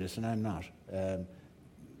materialist, and I'm not,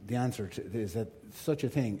 the answer is that such a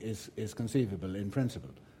thing is conceivable in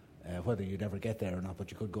principle, whether you'd ever get there or not,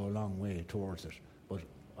 but you could go a long way towards it. But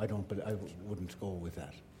I wouldn't go with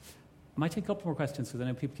that. I might take a couple more questions, because I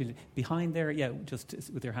know people behind there, yeah, just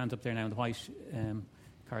with your hand up there now in the white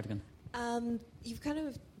cardigan. You've kind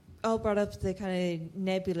of all brought up the kind of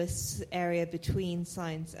nebulous area between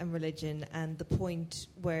science and religion, and the point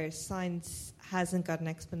where science hasn't got an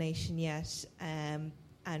explanation yet, and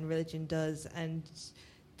religion does, and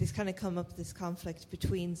there's kind of come up this conflict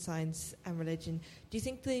between science and religion. Do you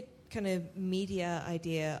think the kind of media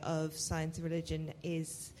idea of science and religion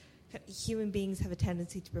is human beings have a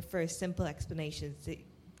tendency to prefer simple explanations,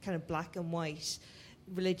 kind of black and white,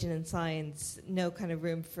 religion and science, no kind of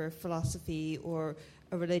room for philosophy or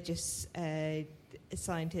a religious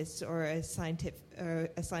scientist or a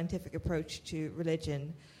scientific approach to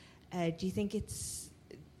religion? Do you think it's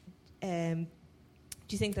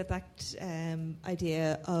do you think that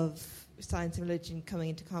idea of science and religion coming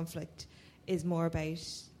into conflict is more about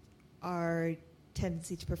our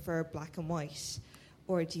tendency to prefer black and white,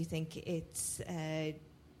 or do you think it's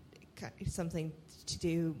something to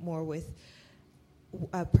do more with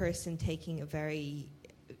a person taking a very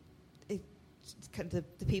the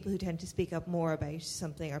people who tend to speak up more about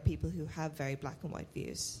something are people who have very black and white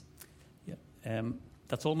views? Yeah.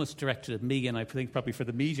 That's almost directed at me, and I think probably for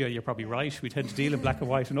the media, you're probably right. We tend to deal in black and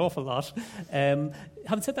white an awful lot.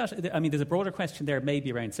 Having said that, I mean, there's a broader question there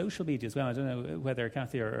maybe around social media as well. I don't know whether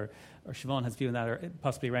Kathy or Siobhan has a view on that, or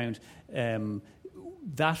possibly around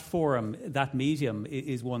that forum, that medium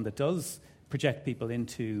is one that does project people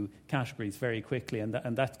into categories very quickly, and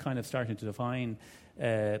that's kind of starting to define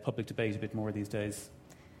public debate a bit more these days.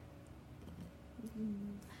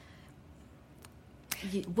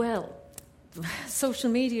 Well,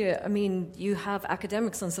 social media, I mean, you have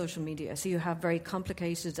academics on social media, so you have very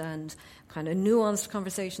complicated and kind of nuanced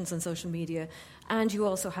conversations on social media, and you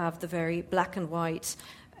also have the very black and white,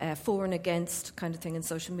 for and against kind of thing in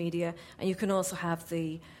social media, and you can also have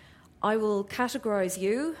the, I will categorize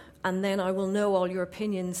you, and then I will know all your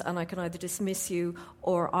opinions, and I can either dismiss you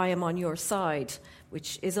or I am on your side,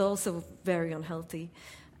 which is also very unhealthy.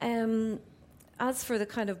 As for the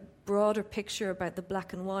kind of broader picture about the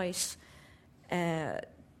black and white,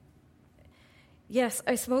 yes,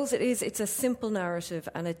 I suppose it is. It's a simple narrative,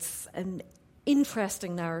 and it's an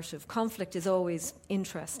interesting narrative. Conflict is always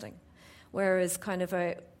interesting, whereas kind of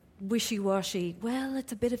a wishy-washy, well,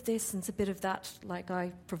 it's a bit of this and it's a bit of that, like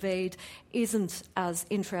I pervade, isn't as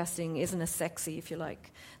interesting, isn't as sexy, if you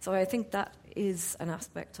like. So I think that is an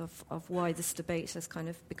aspect of why this debate has kind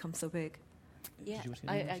of become so big. Yeah,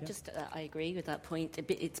 I agree with that point.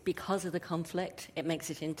 It's because of the conflict. It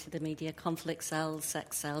makes it into the media. Conflict sells,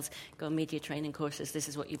 sex sells. Go on media training courses. This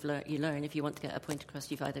is what you learn. If you want to get a point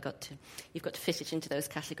across, you've got to fit it into those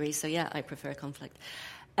categories. So yeah, I prefer conflict.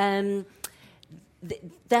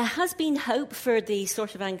 There has been hope for the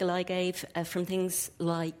sort of angle I gave from things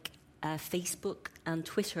like Facebook and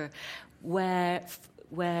Twitter, where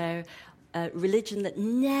religion that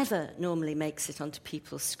never normally makes it onto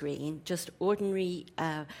people's screen, just ordinary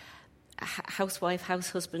housewife, house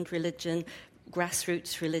husband religion,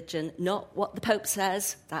 grassroots religion, not what the Pope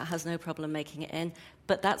says. That has no problem making it in,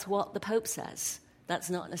 but that's what the Pope says. That's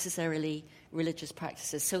not necessarily religious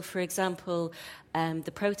practices. So, for example,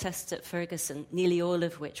 the protests at Ferguson, nearly all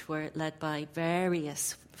of which were led by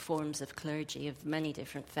various forms of clergy of many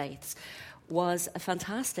different faiths, was a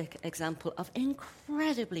fantastic example of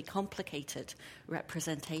incredibly complicated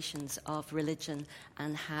representations of religion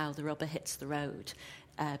and how the rubber hits the road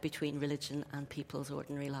between religion and people's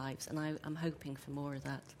ordinary lives. And I'm hoping for more of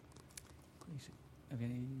that. Have you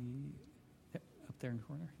any up there in the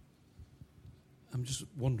corner? I'm just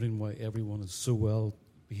wondering why everyone is so well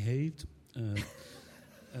behaved, and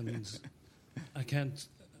I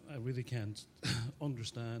really can't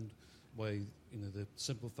understand why the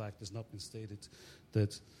simple fact has not been stated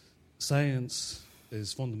that science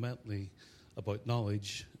is fundamentally about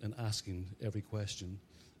knowledge and asking every question,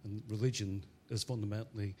 and religion is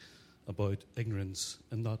fundamentally about ignorance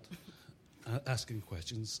and not asking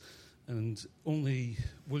questions, and only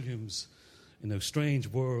William's strange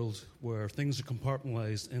world where things are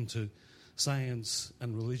compartmentalized into science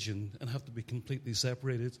and religion and have to be completely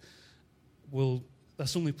separated, well,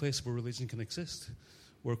 that's the only place where religion can exist,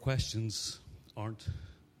 where questions aren't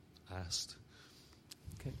asked.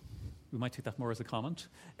 Okay. We might take that more as a comment,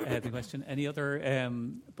 the question. Any other,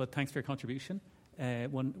 but thanks for your contribution.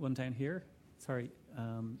 One down here. Sorry.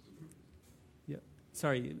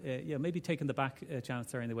 Maybe taking the back,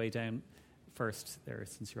 Janet, sorry, on the way down first there,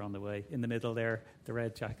 since you're on the way. In the middle there, the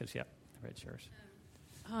red jacket, the red shirt.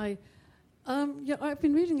 Hi. I've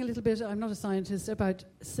been reading a little bit, I'm not a scientist, about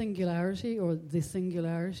singularity or the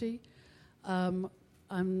singularity.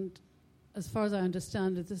 And as far as I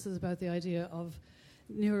understand it, this is about the idea of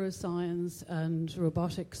neuroscience and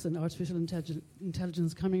robotics and artificial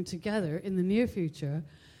intelligence coming together in the near future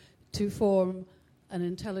to form an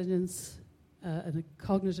intelligence and a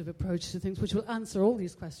cognitive approach to things which will answer all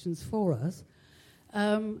these questions for us.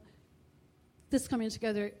 This coming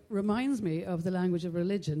together reminds me of the language of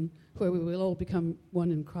religion, where we will all become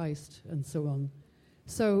one in Christ and so on.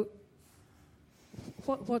 So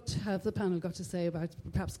what have the panel got to say about,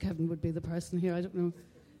 perhaps Kevin would be the person here, I don't know,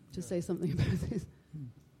 to say something about this?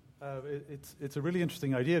 It's a really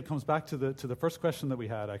interesting idea. It comes back to the first question that we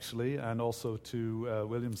had, actually, and also to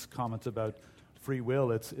William's comment about free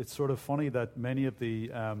will. It's sort of funny that many of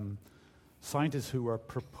the scientists who are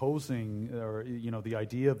proposing, or the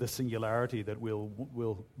idea of the singularity, that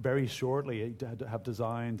will very shortly have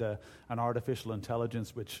designed an artificial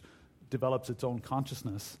intelligence which develops its own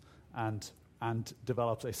consciousness and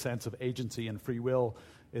develops a sense of agency and free will.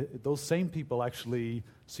 Those same people actually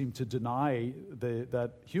seem to deny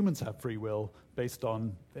that humans have free will based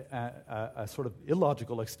on a sort of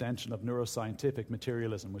illogical extension of neuroscientific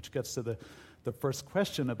materialism, which gets to the first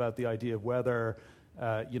question about the idea of whether,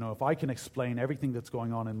 if I can explain everything that's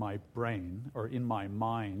going on in my brain or in my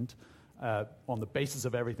mind on the basis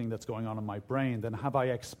of everything that's going on in my brain, then have I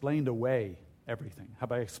explained away everything?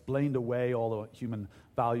 Have I explained away all the human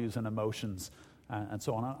values and emotions and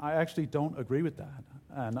so on? I actually don't agree with that.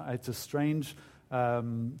 And it's a strange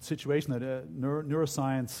situation that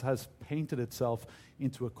neuroscience has painted itself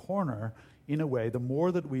into a corner in a way. The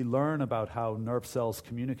more that we learn about how nerve cells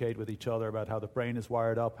communicate with each other, about how the brain is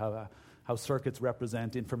wired up, how circuits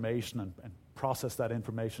represent information and process that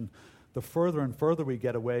information, the further and further we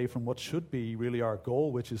get away from what should be really our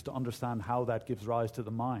goal, which is to understand how that gives rise to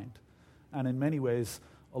the mind. And in many ways,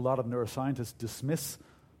 a lot of neuroscientists dismiss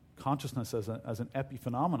consciousness as an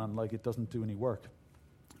epiphenomenon, like it doesn't do any work.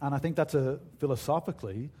 And I think that's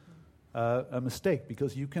philosophically a mistake,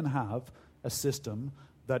 because you can have a system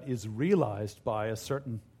that is realized by a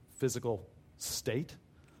certain physical state,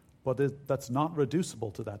 but that's not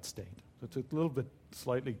reducible to that state. It's a little bit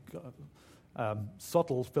slightly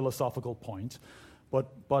subtle philosophical point,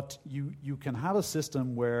 but you can have a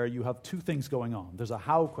system where you have two things going on. There's a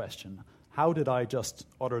how question. How did I just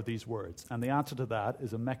utter these words? And the answer to that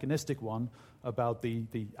is a mechanistic one about the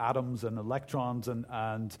atoms and electrons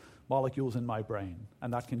and molecules in my brain.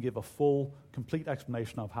 And that can give a full, complete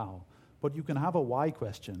explanation of how. But you can have a why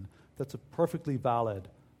question that's a perfectly valid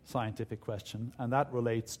scientific question, and that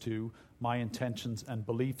relates to my intentions and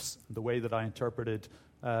beliefs, the way that I interpreted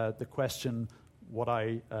the question, what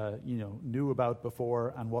I knew about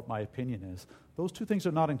before, and what my opinion is. Those two things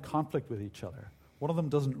are not in conflict with each other. One of them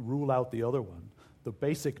doesn't rule out the other one. The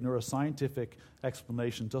basic neuroscientific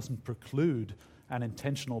explanation doesn't preclude an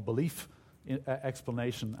intentional belief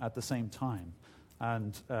explanation at the same time.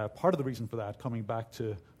 And part of the reason for that, coming back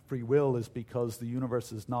to free will, is because the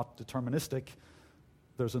universe is not deterministic.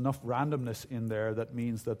 There's enough randomness in there that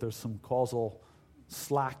means that there's some causal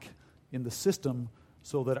slack in the system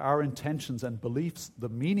so that our intentions and beliefs, the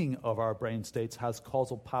meaning of our brain states, has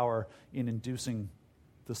causal power in inducing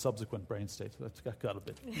the subsequent brain states. That's got a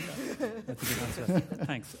bit. That's a good answer.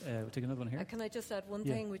 Thanks. We'll take another one here. Can I just add one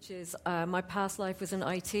thing, which is my past life was in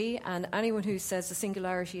IT, and anyone who says the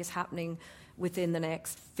singularity is happening within the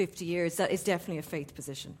next 50 years, that is definitely a faith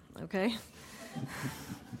position, okay?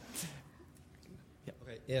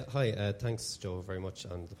 Hi. Thanks, Joe, very much,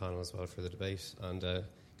 and the panel as well for the debate. And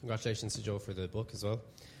congratulations to Joe for the book as well.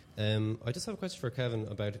 I just have a question for Kevin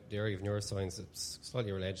about the area of neuroscience. It's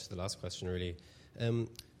slightly related to the last question, really.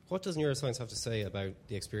 What does neuroscience have to say about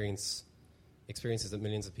the experiences that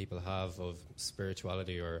millions of people have of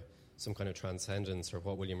spirituality or some kind of transcendence, or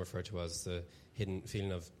what William referred to as the hidden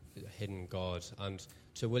feeling of hidden God? And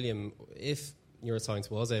to William, if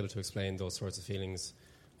neuroscience was able to explain those sorts of feelings,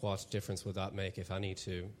 what difference would that make, if any,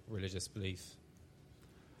 to religious belief?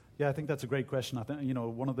 Yeah, I think that's a great question. I think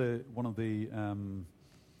one of the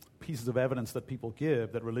pieces of evidence that people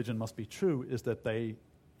give that religion must be true is that they,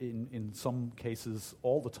 in some cases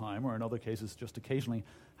all the time, or in other cases just occasionally,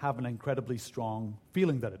 have an incredibly strong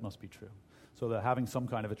feeling that it must be true. So they're having some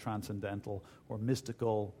kind of a transcendental or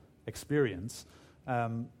mystical experience.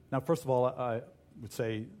 Now, first of all, I would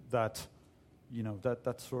say that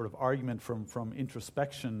that sort of argument from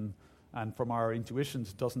introspection and from our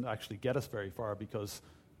intuitions doesn't actually get us very far, because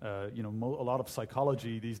a lot of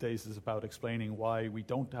psychology these days is about explaining why we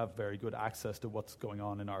don't have very good access to what's going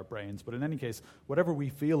on in our brains. But in any case, whatever we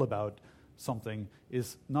feel about something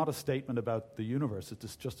is not a statement about the universe,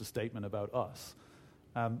 it's just a statement about us.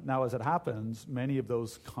 Now, as it happens, many of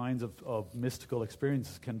those kinds of mystical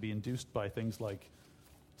experiences can be induced by things like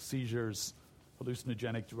seizures,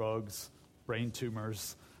 hallucinogenic drugs, brain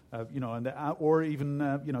tumors, or even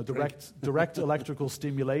direct electrical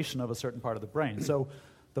stimulation of a certain part of the brain. So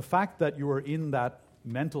the fact that you are in that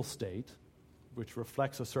mental state, which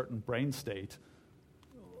reflects a certain brain state,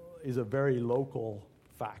 is a very local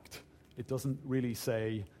fact. It doesn't really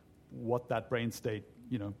say what that brain state,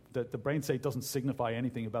 that the brain state doesn't signify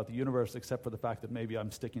anything about the universe except for the fact that maybe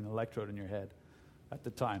I'm sticking an electrode in your head at the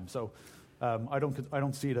time. So I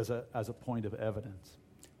don't see it as a point of evidence.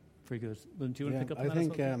 Very good. Well, do you want to pick up on that? I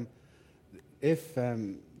think if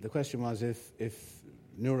the question was if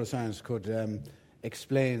neuroscience could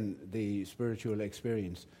explain the spiritual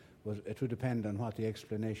experience, well, it would depend on what the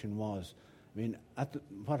explanation was. I mean,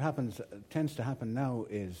 what tends to happen now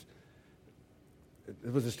is,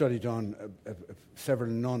 there was a study done,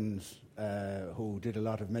 several nuns who did a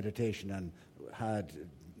lot of meditation and had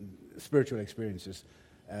spiritual experiences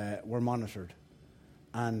were monitored.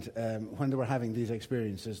 And when they were having these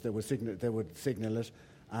experiences, they would signal it,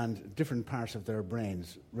 and different parts of their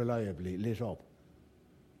brains reliably lit up.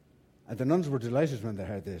 And the nuns were delighted when they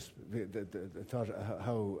heard this. They thought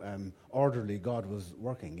how orderly God was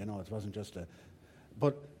working. It wasn't just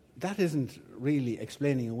But that isn't really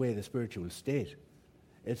explaining away the spiritual state.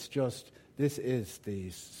 It's just, this is the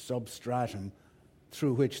substratum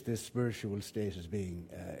through which this spiritual state is being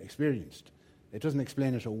experienced. It doesn't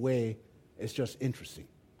explain it away. It's just interesting,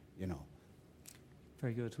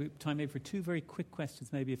 Very good. We have time maybe for two very quick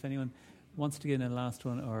questions, maybe, if anyone wants to get in a last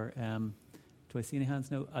one, or do I see any hands?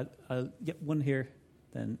 No. I'll get one here,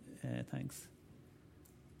 then. Thanks.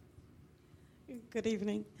 Good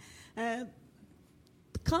evening. The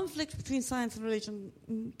conflict between science and religion,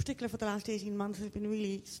 in particular for the last 18 months, has been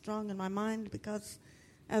really strong in my mind, because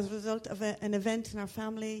as a result of an event in our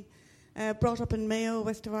family, brought up in Mayo,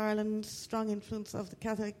 west of Ireland, strong influence of the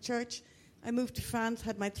Catholic Church, I moved to France,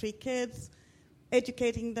 had my 3 kids,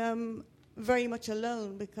 educating them very much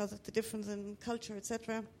alone because of the difference in culture,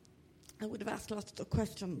 etc. I would have asked lots of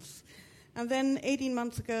questions. And then 18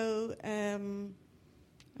 months ago, I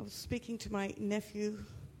was speaking to my nephew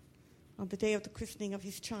on the day of the christening of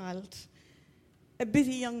his child, a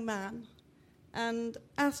busy young man, and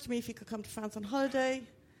asked me if he could come to France on holiday.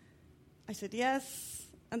 I said yes,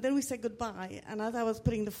 and then we said goodbye. And as I was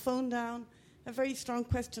putting the phone down, a very strong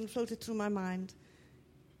question floated through my mind.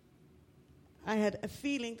 I had a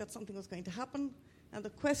feeling that something was going to happen, and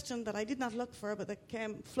the question that I did not look for but that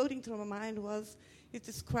came floating through my mind was, is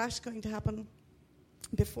this crash going to happen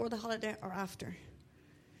before the holiday or after?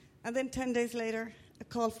 And then 10 days later, a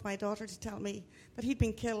call from my daughter to tell me that he'd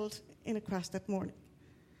been killed in a crash that morning.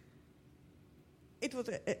 It was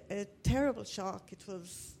a terrible shock.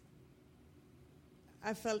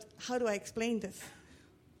 I felt, how do I explain this?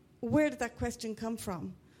 Where did that question come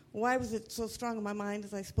from? Why was it so strong in my mind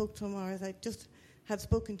as I spoke to him, or as I just had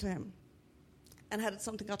spoken to him? And had it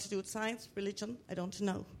something got to do with science, religion? I don't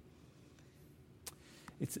know.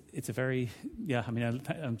 It's a very,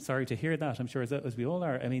 I'm sorry to hear that. I'm sure as we all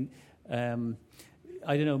are. I mean,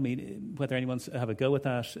 I don't know whether anyone's have a go at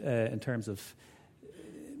that in terms of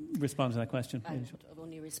responding to that question. I'll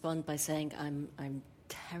only respond by saying I'm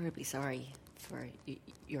terribly sorry for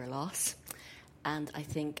your loss, and I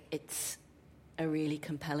think it's a really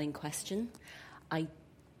compelling question. I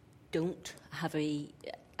don't have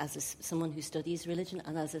someone who studies religion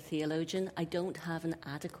and as a theologian, I don't have an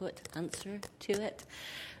adequate answer to it.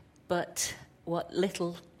 But what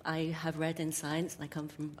little I have read in science, and I come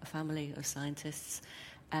from a family of scientists,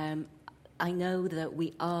 I know that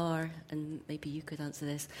we are, and maybe you could answer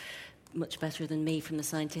this much better than me from the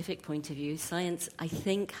scientific point of view, science, I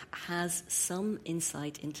think, has some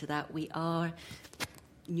insight into that. We are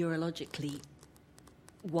neurologically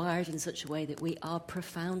wired in such a way that we are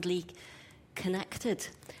profoundly connected.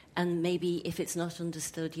 And maybe if it's not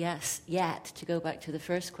understood yet, to go back to the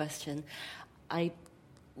first question,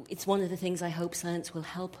 it's one of the things I hope science will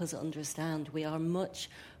help us understand. We are much,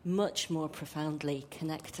 much more profoundly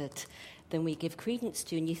connected than we give credence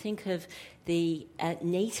to. And you think of the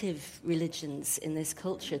native religions in this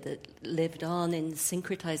culture that lived on in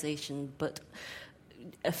syncretization but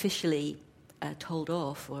officially told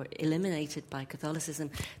off or eliminated by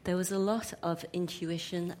Catholicism. There was a lot of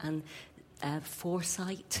intuition and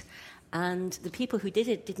foresight, and the people who did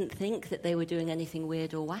it didn't think that they were doing anything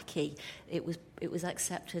weird or wacky. It was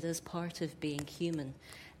accepted as part of being human,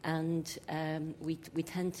 and we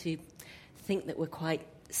tend to think that we're quite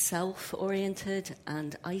self-oriented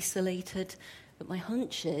and isolated, but my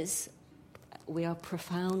hunch is we are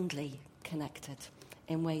profoundly connected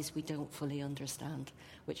in ways we don't fully understand,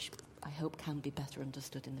 which I hope can be better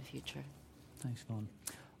understood in the future. Thanks, Siobhan.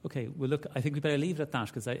 Okay, well, look, I think we better leave it at that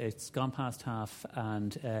because it's gone past half,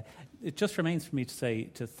 and it just remains for me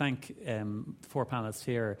to thank the four panellists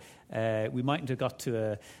here. We mightn't have got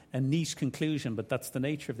to a neat conclusion, but that's the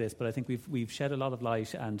nature of this. But I think we've shed a lot of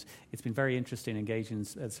light, and it's been very interesting, engaging.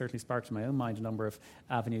 It certainly sparked in my own mind a number of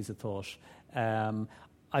avenues of thought.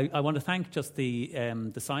 I want to thank just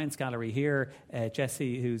the Science Gallery here,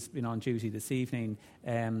 Jessie, who's been on duty this evening,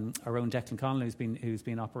 our own Declan Conlon, who's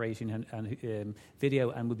been operating and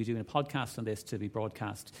video, and we'll be doing a podcast on this to be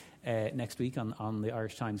broadcast next week on the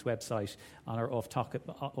Irish Times website on our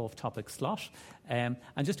off-topic slot. And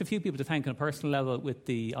just a few people to thank on a personal level with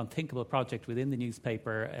the Unthinkable project within the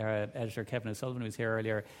newspaper. Editor Kevin O'Sullivan, who was here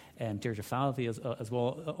earlier, Deirdre Falvey as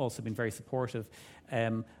well, also been very supportive.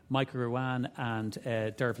 Michael Ruan and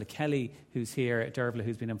Dervla Kelly, who's here. Dervla,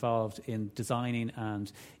 who's been involved in designing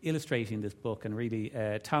and illustrating this book, and really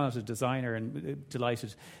talented designer, and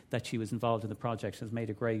delighted that she was involved in the project. Has made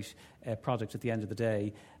a great project at the end of the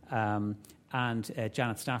day. And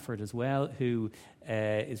Janet Stafford as well, who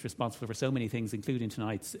is responsible for so many things, including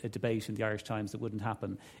tonight's debate in the Irish Times that wouldn't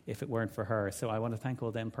happen if it weren't for her. So I want to thank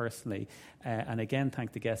all them personally. And again,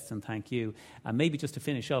 thank the guests and thank you. And maybe just to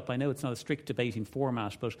finish up, I know it's not a strict debating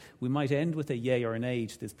format, but we might end with a yay or a nay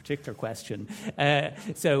to this particular question.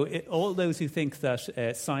 All those who think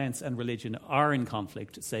that science and religion are in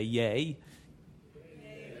conflict, say yay.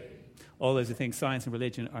 All those who think science and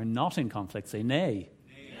religion are not in conflict, say nay.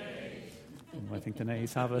 I think the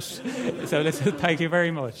nays have it. So listen, thank you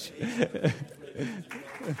very much.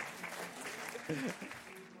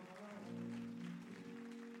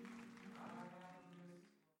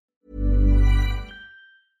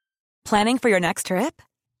 Planning for your next trip?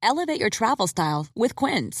 Elevate your travel style with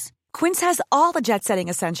Quince. Quince has all the jet-setting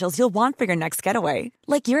essentials you'll want for your next getaway,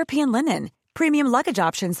 like European linen, premium luggage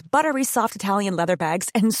options, buttery soft Italian leather bags,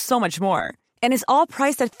 and so much more. And is all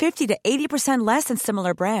priced at 50 to 80% less than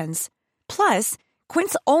similar brands. Plus,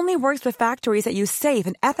 Quince only works with factories that use safe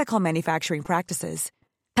and ethical manufacturing practices.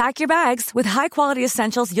 Pack your bags with high-quality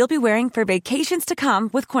essentials you'll be wearing for vacations to come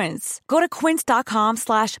with Quince. Go to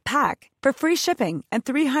quince.com/pack for free shipping and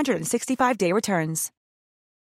 365-day returns.